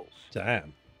pupils.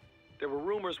 Damn. There were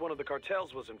rumors one of the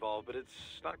cartels was involved, but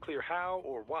it's not clear how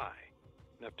or why.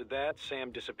 And after that,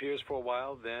 Sam disappears for a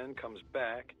while, then comes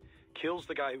back, kills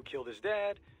the guy who killed his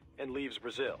dad, and leaves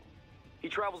Brazil. He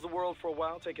travels the world for a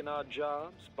while, taking odd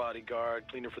jobs, bodyguard,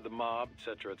 cleaner for the mob,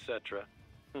 etc., etc.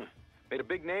 Made a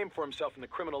big name for himself in the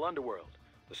criminal underworld,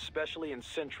 especially in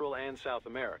Central and South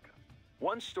America.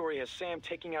 One story has Sam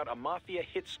taking out a mafia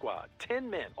hit squad, 10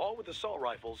 men, all with assault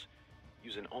rifles,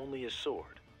 using only his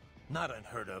sword. Not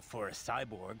unheard of for a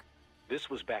cyborg. This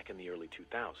was back in the early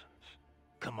 2000s.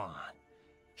 Come on.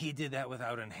 He did that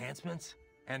without enhancements?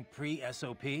 And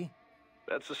pre-SOP?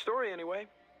 That's the story anyway.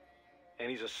 And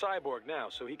he's a cyborg now,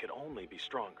 so he could only be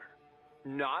stronger.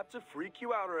 Not to freak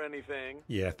you out or anything.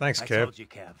 Yeah, thanks, I Kev. told you,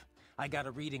 Kev. I got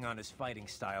a reading on his fighting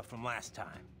style from last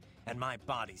time, and my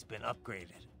body's been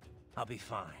upgraded. I'll be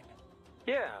fine.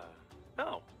 Yeah,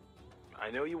 no.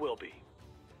 I know you will be.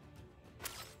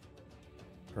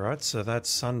 Alright, so that's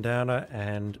Sundowner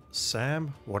and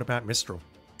Sam. What about Mistral?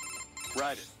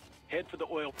 Ride it. Head for the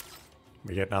oil.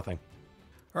 We get nothing.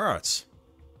 Alright.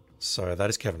 So that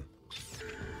is Kevin.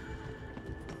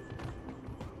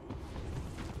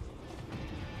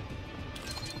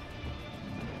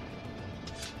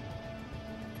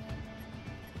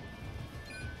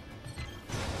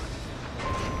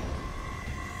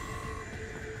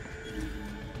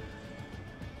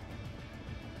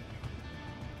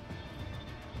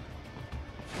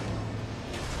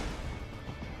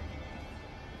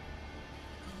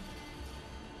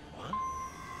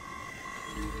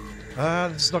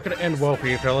 This is not going to end well for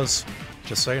you, fellas.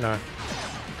 Just so you know.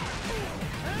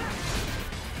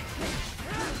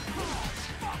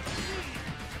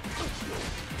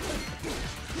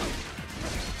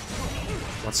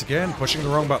 Once again, pushing the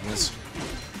wrong buttons.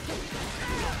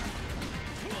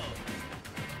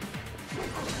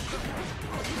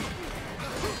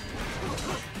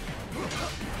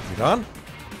 You done?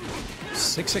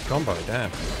 6-hit combo, damn.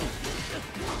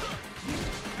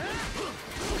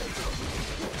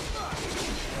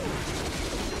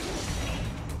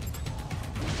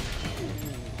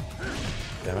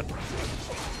 Damn it.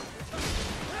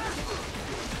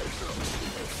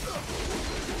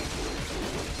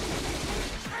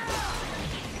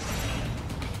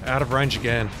 Out of range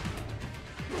again.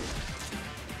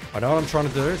 I know what I'm trying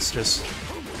to do, it's just...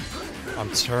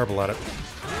 I'm terrible at it.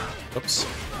 Oops.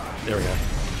 There we go.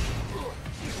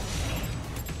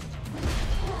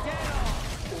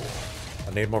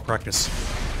 I need more practice.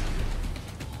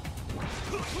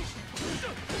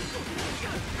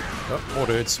 Oh, more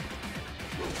dudes.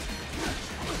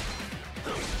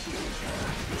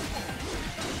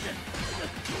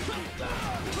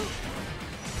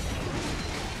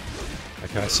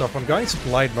 Okay, so if I'm going to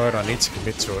blade mode, I need to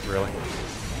commit to it, really.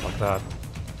 Like that.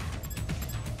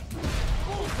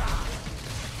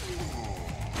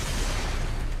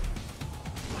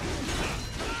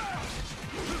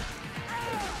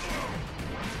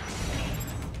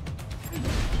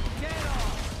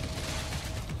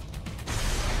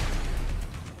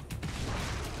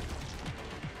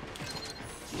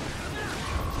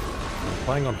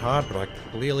 playing on hard, but I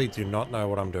clearly do not know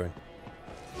what I'm doing.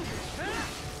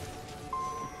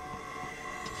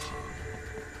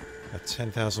 At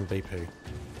 10,000 BP.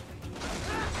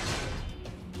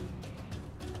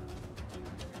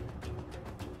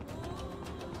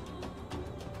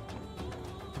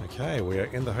 Okay, we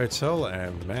are in the hotel,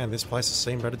 and man, this place has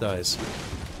seen better days.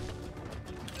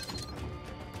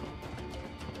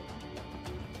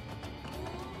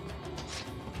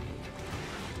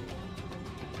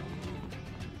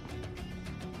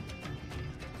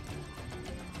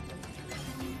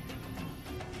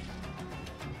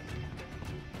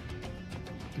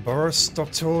 Boris,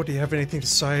 Doctor, do you have anything to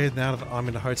say now that I'm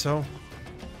in the hotel?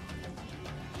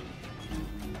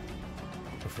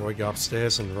 Before we go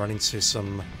upstairs and run into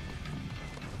some...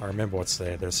 I remember what's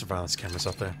there. There's surveillance cameras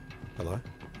up there. Hello?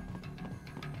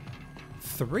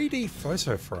 3D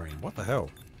photo frame. What the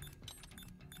hell?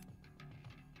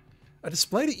 A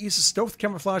display that uses stealth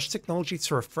camouflage technology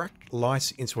to refract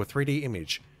light into a 3D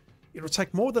image. It will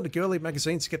take more than a girly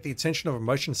magazine to get the attention of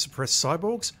emotion-suppressed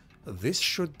cyborgs. This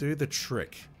should do the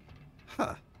trick.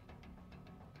 Huh.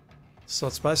 So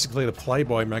it's basically the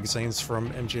Playboy magazines from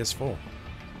MGS4.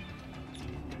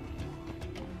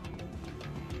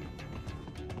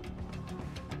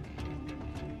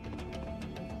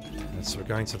 So we're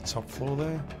going to the top floor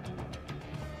there.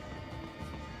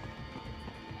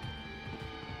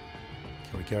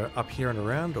 Can we go up here and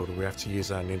around, or do we have to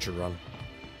use our ninja run?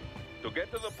 To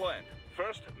get to the plant,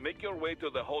 first make your way to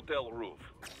the hotel roof.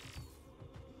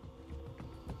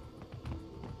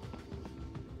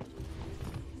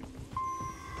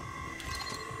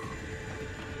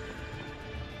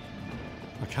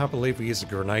 I can't believe we used a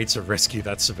grenade to rescue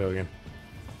that civilian.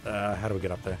 How do we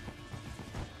get up there?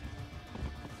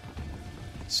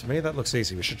 To me, that looks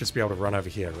easy. We should just be able to run over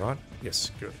here, right?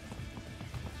 Yes, good.